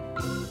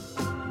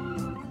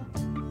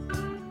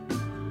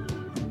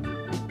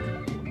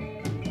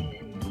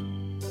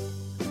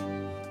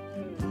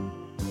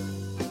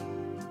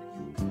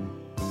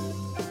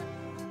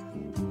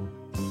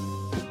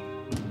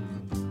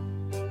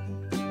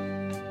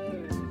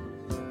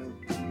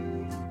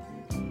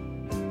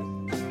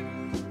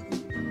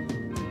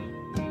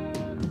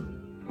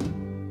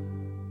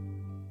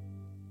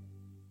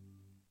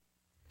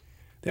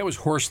 That was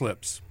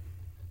Horselips.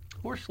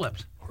 Horse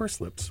lips.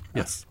 Horselips,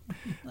 yes.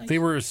 They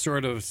were a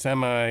sort of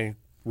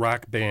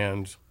semi-rock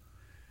band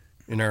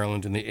in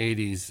Ireland in the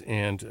 80s,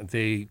 and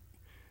they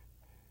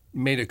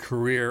made a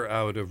career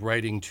out of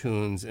writing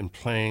tunes and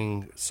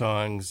playing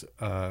songs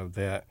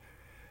that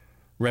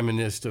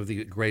reminisced of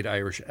the great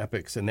Irish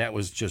epics, and that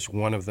was just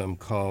one of them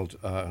called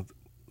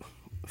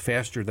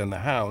Faster Than the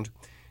Hound,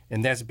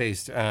 and that's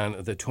based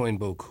on the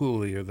Toynbee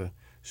Cooley, or the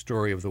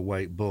story of the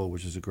White Bull,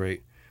 which is a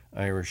great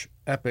Irish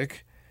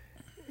epic.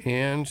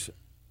 And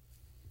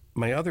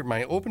my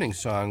opening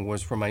song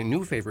was from my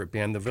new favorite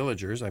band, The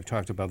Villagers. I've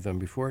talked about them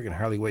before. I can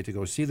hardly wait to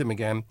go see them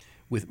again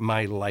with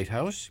My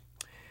Lighthouse.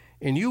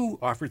 And you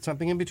offered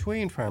something in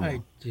between, Farmer.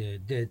 I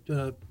did.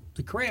 The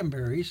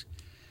Cranberries,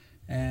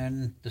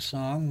 and the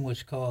song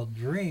was called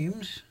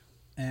Dreams,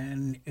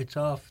 and it's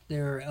off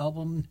their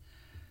album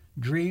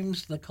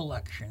Dreams, the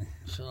Collection.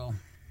 So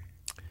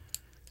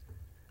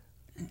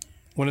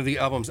One of the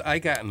albums I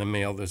got in the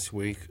mail this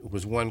week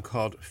was one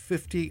called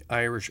 50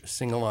 Irish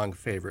Sing-Along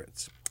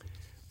Favorites.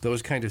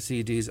 Those kind of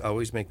CDs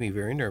always make me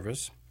very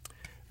nervous.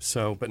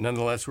 So, but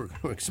nonetheless, we're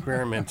going to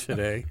experiment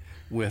today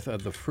with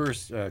the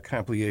first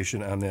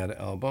compilation on that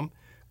album.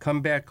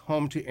 Come Back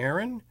Home to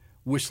Erin,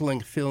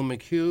 Whistling Phil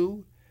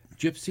McHugh,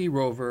 Gypsy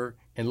Rover,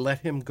 and Let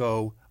Him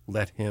Go,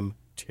 Let Him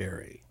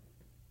Tarry.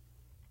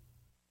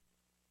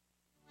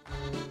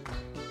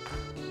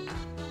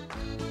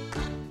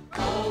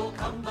 Oh,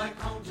 come back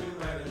home to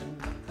Erin,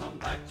 come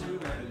back to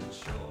Erin's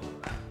shore.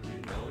 You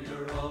know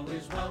you're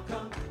always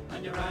welcome,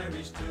 and you're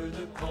Irish to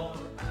the core.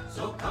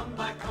 So come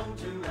back home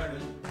to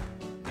Erin,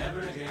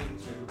 never again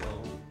to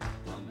roam.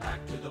 Come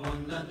back to the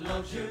one that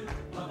loves you,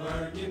 of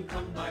Ernin,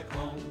 come back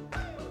home.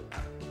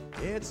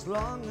 It's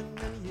long and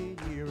many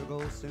a year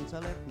ago since I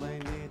left my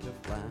native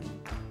land.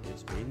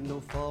 It's been no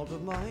fault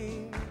of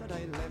mine that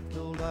I left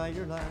old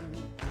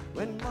Ireland.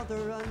 When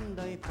mother and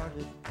I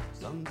parted,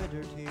 some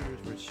bitter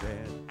tears were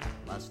shed.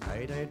 Last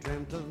night I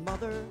dreamt of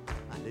mother,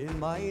 and in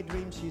my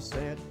dream she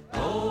said,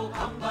 Oh,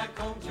 come back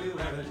home to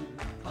Erin,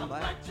 come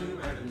back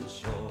to Erin's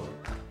shore.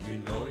 You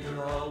know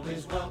you're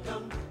always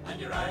welcome, and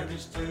you're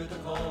Irish to the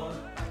core.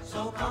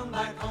 So come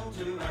back home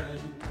to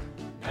Erin,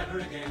 never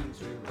again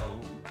to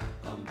roam.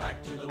 Come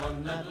back to the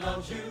one that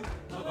loves you,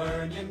 of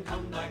Ernin,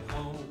 come back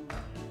home.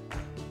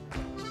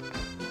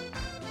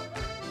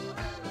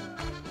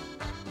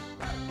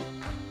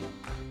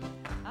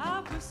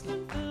 Our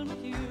whistling Phil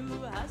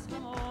McHugh has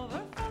come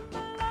over from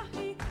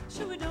Malahi.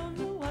 Sure, we don't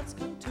know what's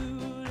come to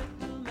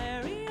little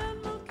Mary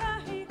and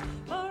Mulcahy.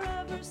 For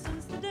ever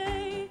since the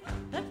day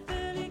that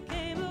Philly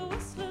came a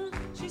whistling,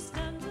 she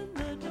stands in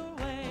the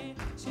doorway.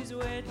 She's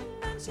waiting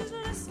and she's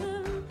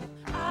listening.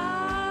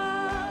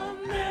 Ah,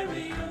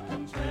 Mary, you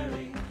come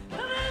Terry,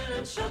 come in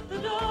and shut the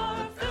door.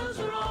 Phil's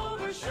are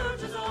over, sure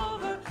 'tis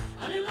over,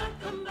 and he'll not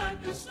come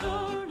back to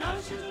store. Now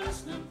she's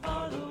listening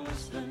for the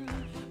whistling,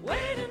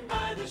 waiting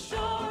by the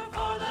shore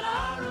for that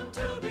hour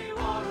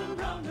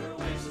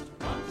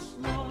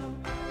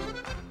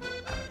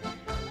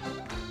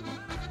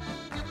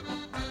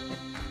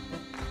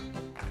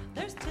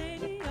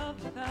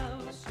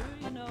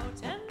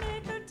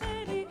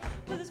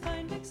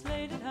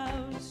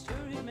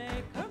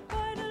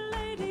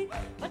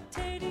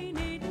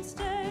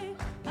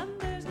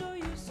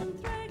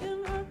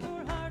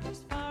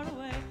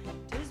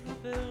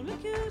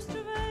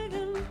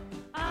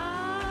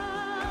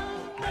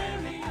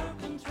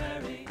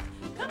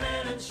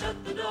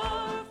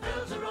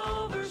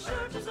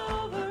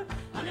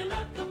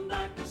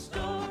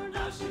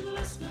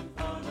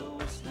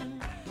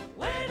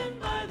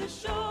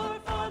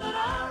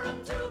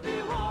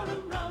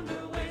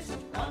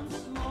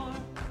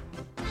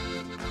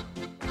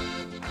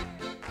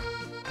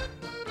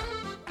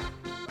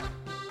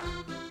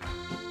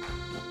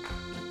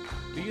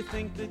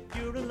think that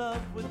you're in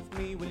love with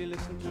me, will you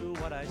listen to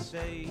what I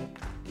say?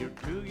 You're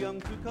too young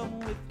to come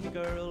with me,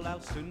 girl, I'll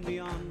soon be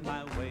on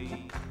my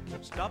way.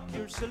 Stop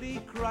your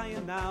silly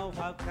crying now,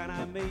 how can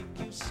I make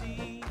you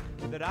see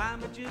that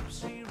I'm a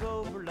gypsy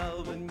rover,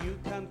 love, and you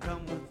can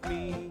come with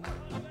me?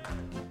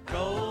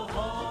 Go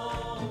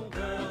home,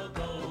 girl,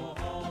 go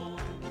home.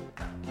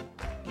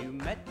 You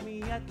met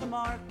me at the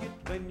market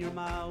when your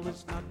ma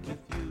was not with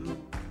you,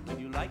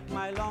 and you like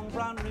my long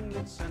brown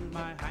ringlets and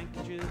my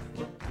handkerchief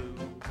of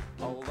blue.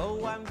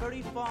 Although I'm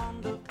very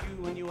fond of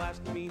you and you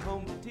asked me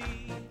home to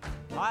tea,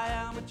 I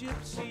am a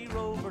gypsy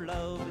rover,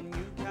 love, and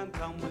you can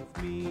come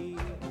with me.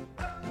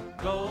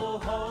 Go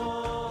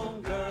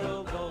home,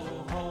 girl, go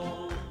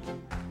home.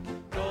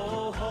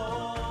 Go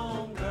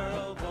home,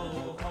 girl,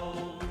 go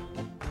home.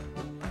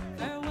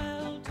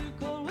 Farewell to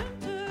cold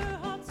winter,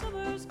 hot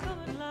summer's come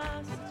at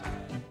last.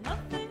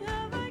 Nothing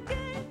have I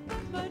gained,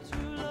 but my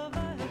true love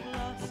I have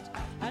lost.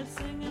 I'll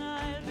sing and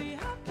I'll be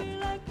happy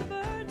like the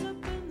birds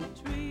up in the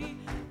tree.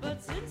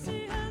 But since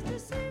he has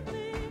deceived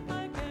me,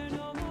 I care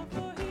no more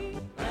for he.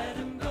 Let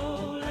him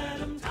go, let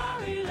him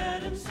tarry,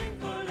 let him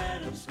sink or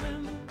let him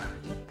swim.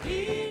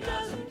 He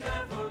doesn't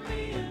care for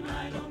me and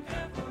I don't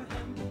care for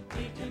him.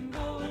 He can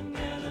go and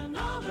get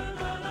another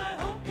that I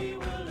hope he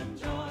will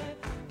enjoy.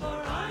 For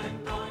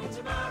I'm going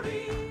to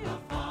marry a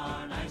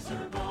far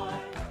nicer boy.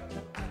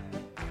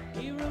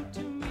 He wrote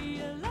to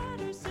me a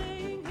letter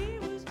saying he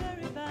was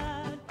very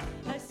bad.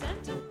 I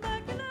sent him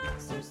back an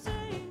answer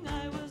saying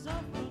I was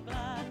awful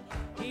glad.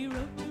 He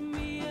wrote to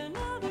me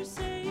another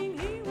saying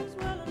he was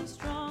well and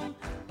strong,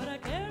 but I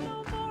care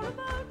no more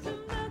about him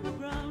than the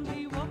ground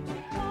he walked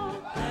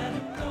upon. Let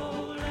him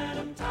go, let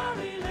him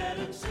tarry, let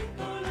him sink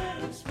or let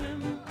him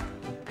swim.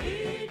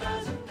 He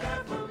doesn't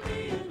care for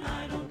me and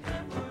I don't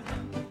care for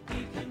him.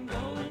 He can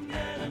go and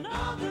get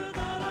another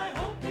that I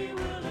hope he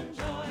will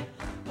enjoy.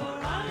 For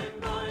I'm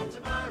going to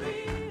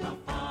marry a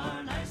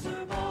far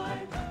nicer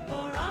boy.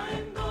 For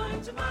I'm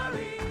going to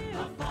marry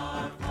a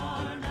far,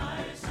 far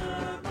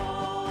nicer boy.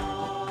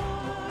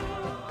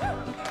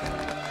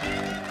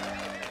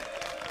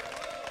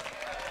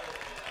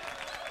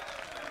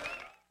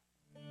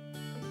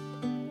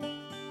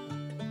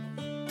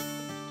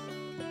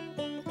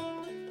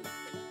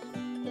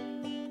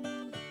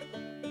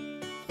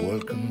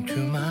 Welcome to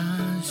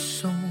my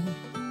soul.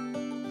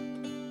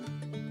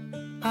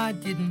 I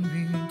didn't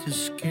mean to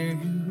scare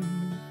you.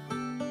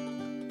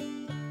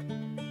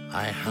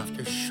 I have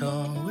to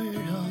show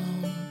it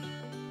all.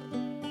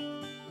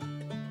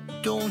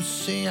 Don't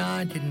say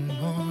I didn't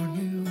warn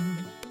you.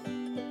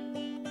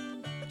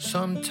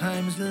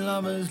 Sometimes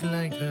love is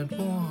like that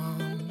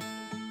one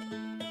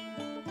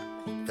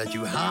that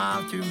you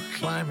have to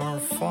climb or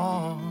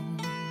fall.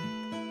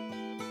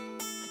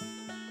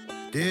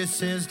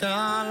 This is the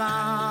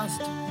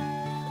last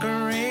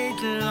great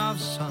love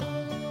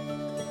song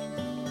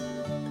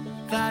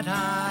that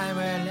I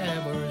will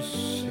ever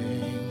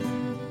sing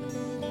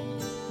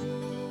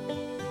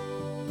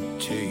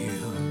to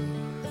you.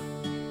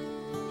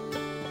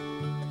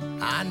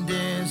 And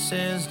this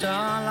is the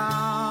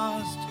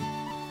last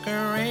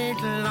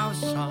great love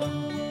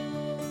song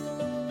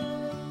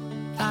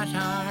that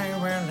I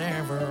will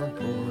ever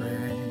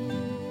bring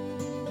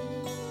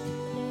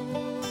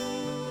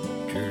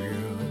to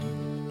you.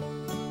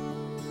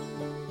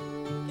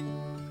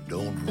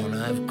 Don't run,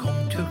 I've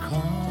come to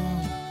call.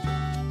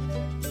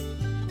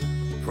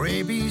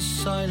 Pray be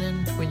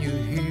silent when you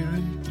hear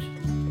it.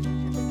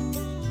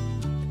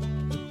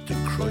 To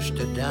crush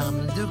the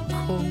dam, the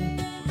cold.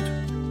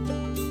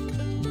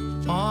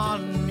 I'll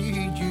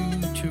need you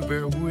to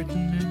bear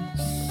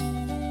witness.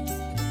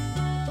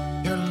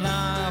 Your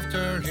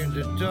laughter in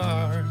the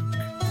dark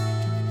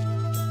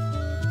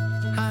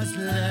has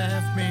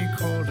left me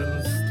cold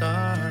and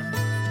stark.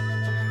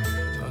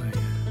 Oh,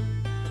 yeah.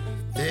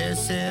 This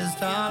is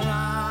the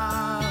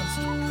last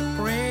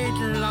great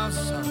love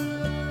song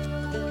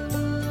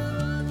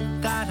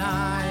that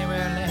I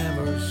will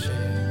ever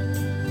sing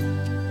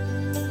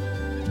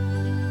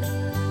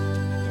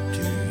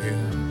to you.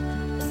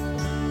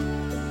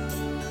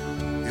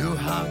 You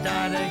have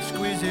that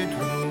exquisite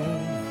room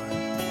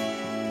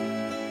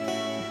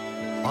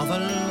of a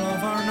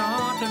lover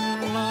not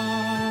in love.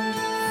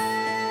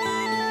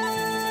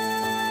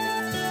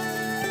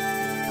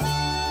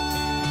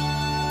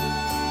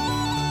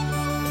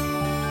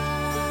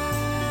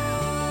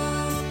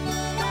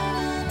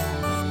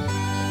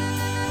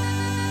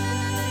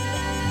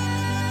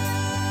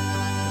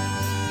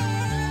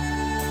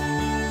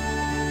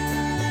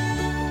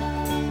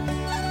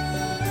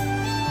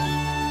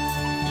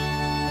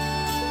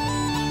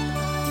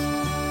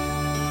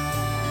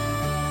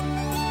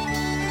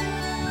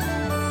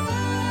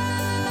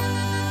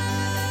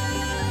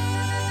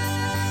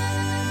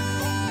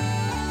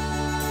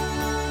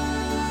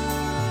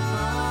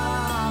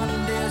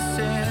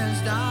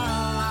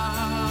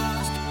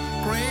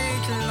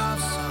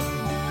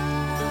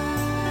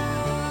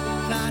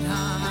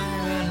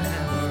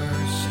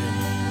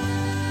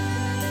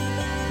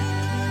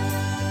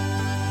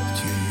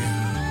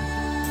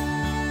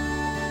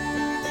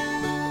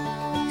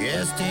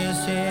 this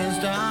is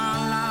the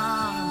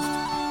last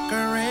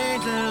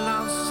great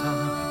love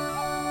song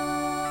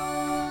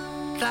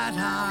that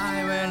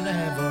I will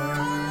ever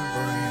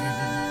bring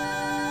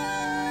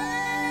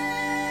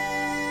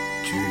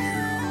to you.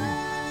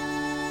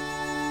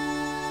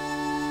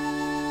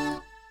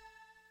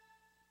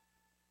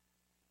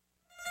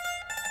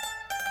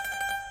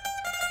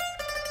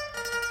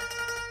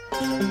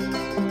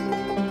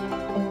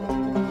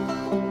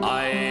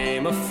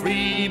 I'm a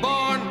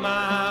freeborn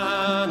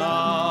man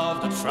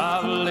of the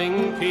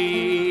traveling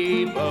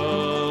people,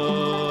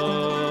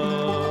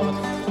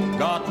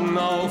 got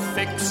no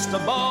fixed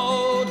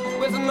abode,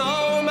 with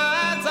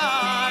nomads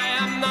I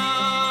am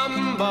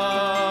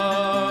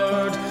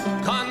numbered.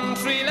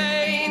 Country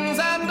lanes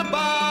and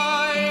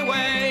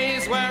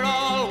byways were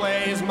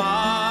always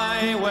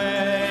my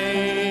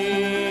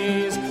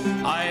ways.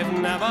 I've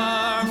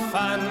never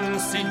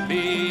fancied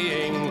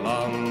being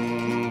lumbered.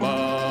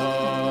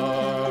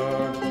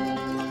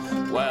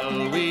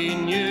 Well, we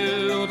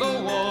knew the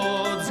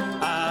woods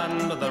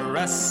and the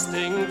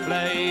resting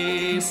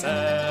places,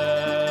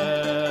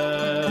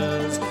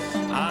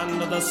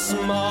 and the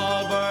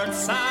small birds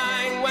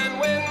sang when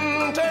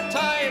winter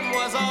time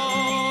was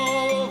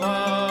over.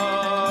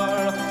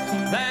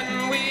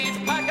 Then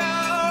we'd pack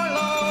our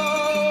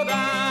load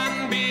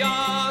and be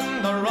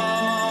on the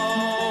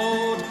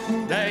road.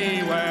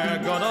 They were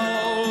good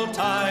old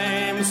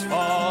times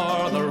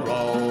for the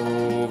rover.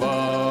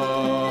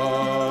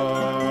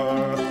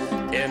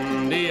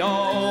 In the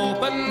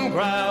open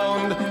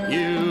ground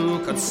you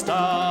could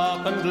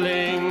stop and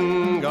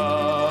linger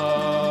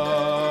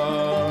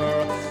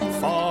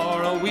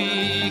for a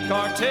week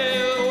or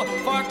two,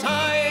 for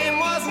time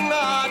was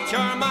not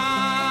your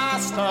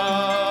master.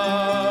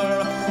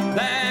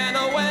 Then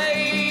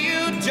away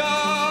you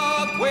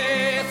jog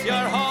with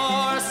your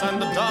horse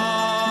and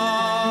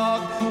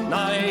dog,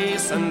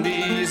 nice and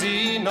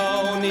easy,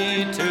 no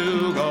need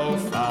to go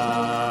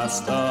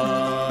faster.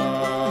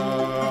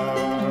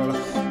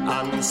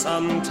 And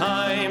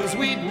sometimes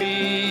we'd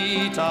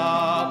meet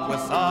up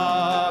with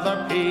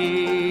other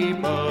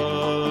people,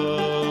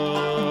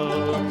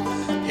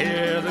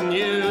 hear the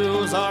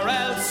news or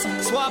else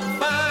swap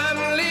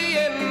family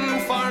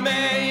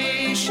information.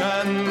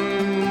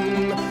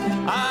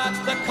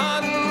 At the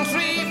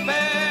country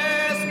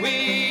fairs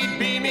we'd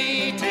be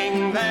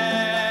meeting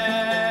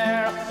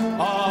there,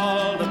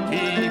 all the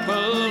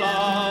people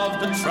of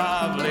the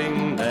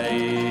traveling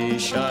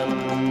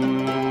nation.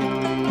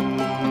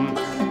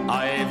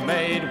 I've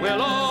made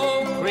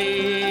willow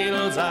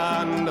creels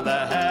and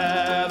the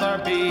heather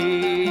besoms,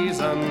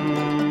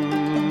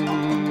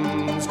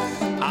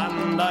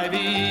 and I've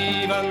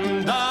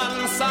even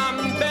done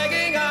some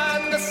begging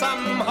and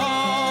some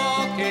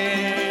hawking,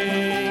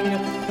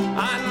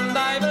 and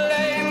I've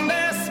lain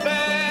there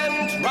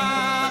spent,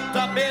 wrapped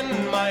up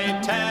in my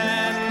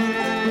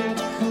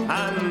tent,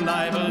 and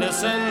I've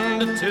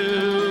listened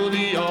to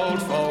the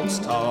old folks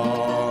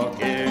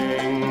talking.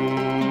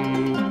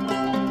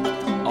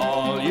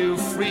 All you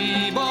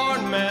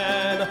freeborn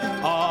men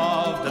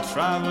of the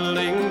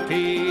traveling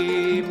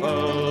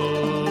people,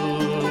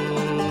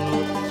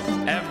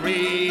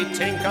 every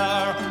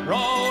tinker,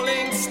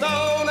 rolling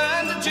stone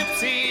and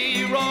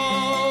gypsy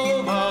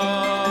rover,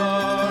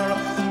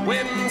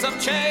 winds of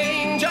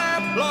change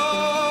are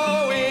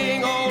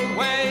blowing, old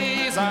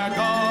ways are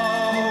going.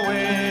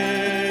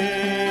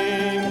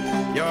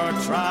 Your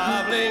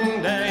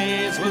traveling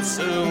days will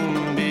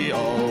soon be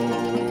over.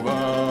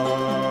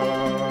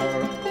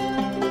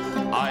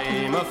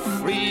 I'm a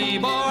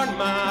freeborn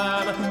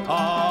man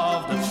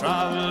of the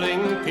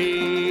traveling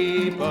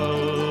people,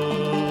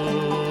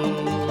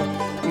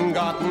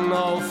 got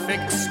no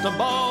fixed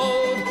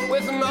abode,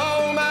 with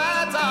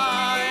nomads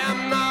I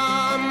am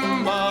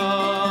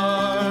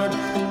numbered.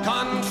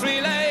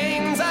 Country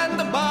lanes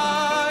and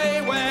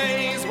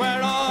byways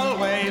were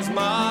always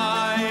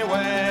my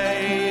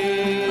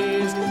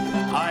ways.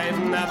 I've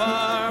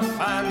never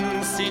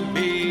fancied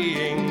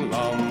being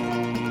lumbered.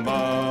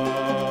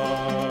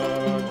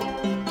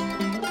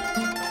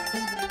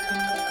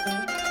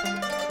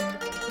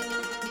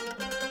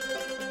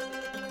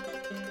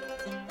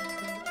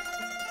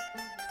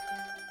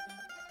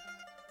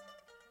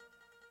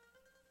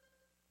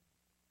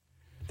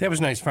 That was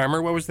nice,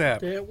 Farmer. What was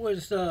that? It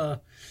was The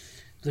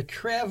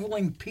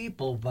Traveling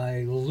People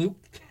by Luke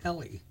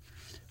Kelly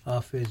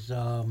off his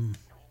the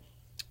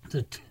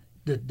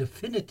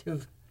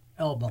definitive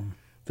album.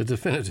 The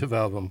definitive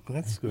album.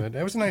 That's good.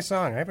 That was a nice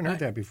song. I haven't heard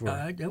that before.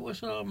 It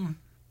was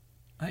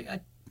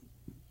I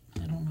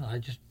don't know. I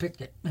just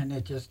picked it and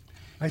it just.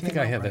 I think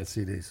I have that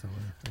CD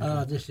somewhere.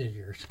 This is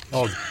yours.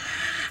 Oh,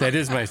 that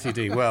is my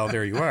CD. Well,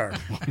 there you are.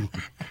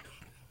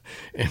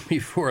 And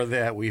before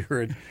that, we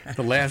heard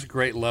the last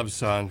great love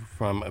song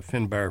from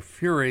Finbar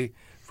Fury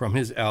from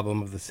his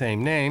album of the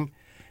same name.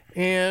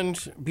 And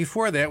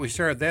before that, we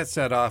started that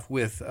set off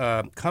with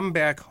Come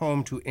Back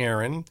Home to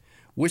Erin,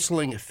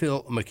 Whistling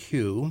Phil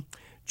McHugh,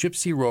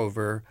 Gypsy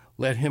Rover,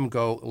 Let Him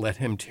Go, Let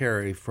Him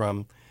Tarry,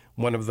 from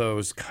one of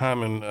those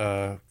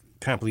common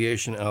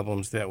compilation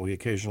albums that we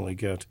occasionally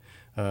get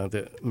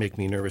that make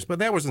me nervous. But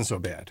that wasn't so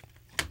bad.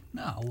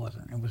 No, it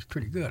wasn't. It was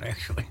pretty good,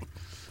 actually.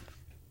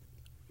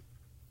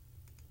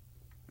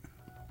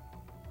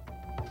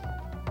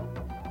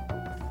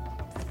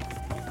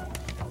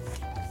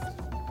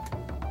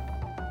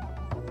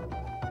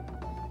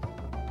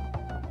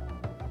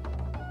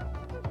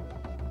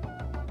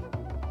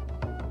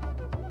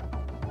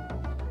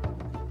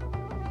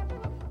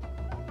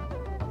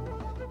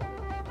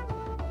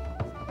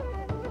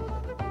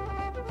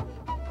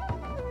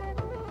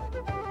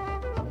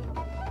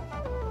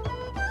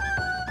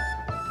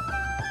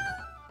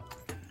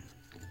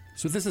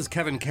 So this is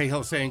Kevin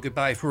Cahill saying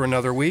goodbye for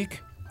another week.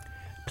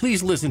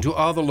 Please listen to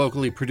all the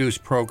locally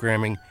produced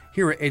programming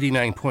here at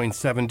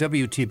 89.7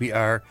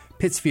 WTBR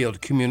Pittsfield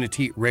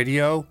Community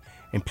Radio.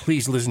 And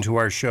please listen to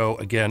our show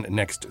again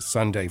next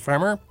Sunday.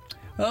 Farmer?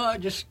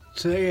 Just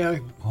say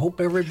I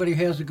hope everybody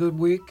has a good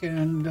week,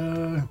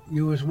 and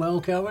you as well,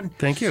 Kevin.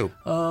 Thank you.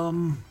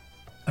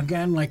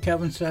 Again, like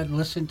Kevin said,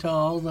 listen to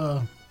all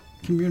the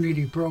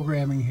community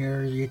programming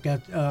here. You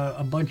got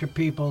a bunch of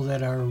people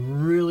that are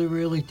really,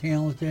 really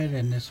talented,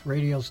 and this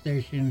radio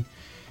station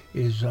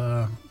is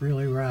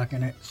really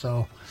rocking it.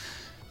 So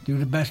do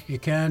the best you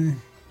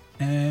can.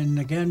 And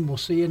again, we'll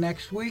see you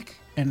next week.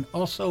 And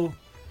also,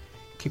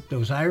 keep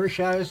those Irish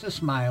eyes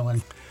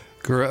a-smiling.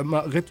 Gura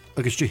ma rit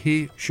agus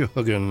hi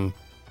shuhagan.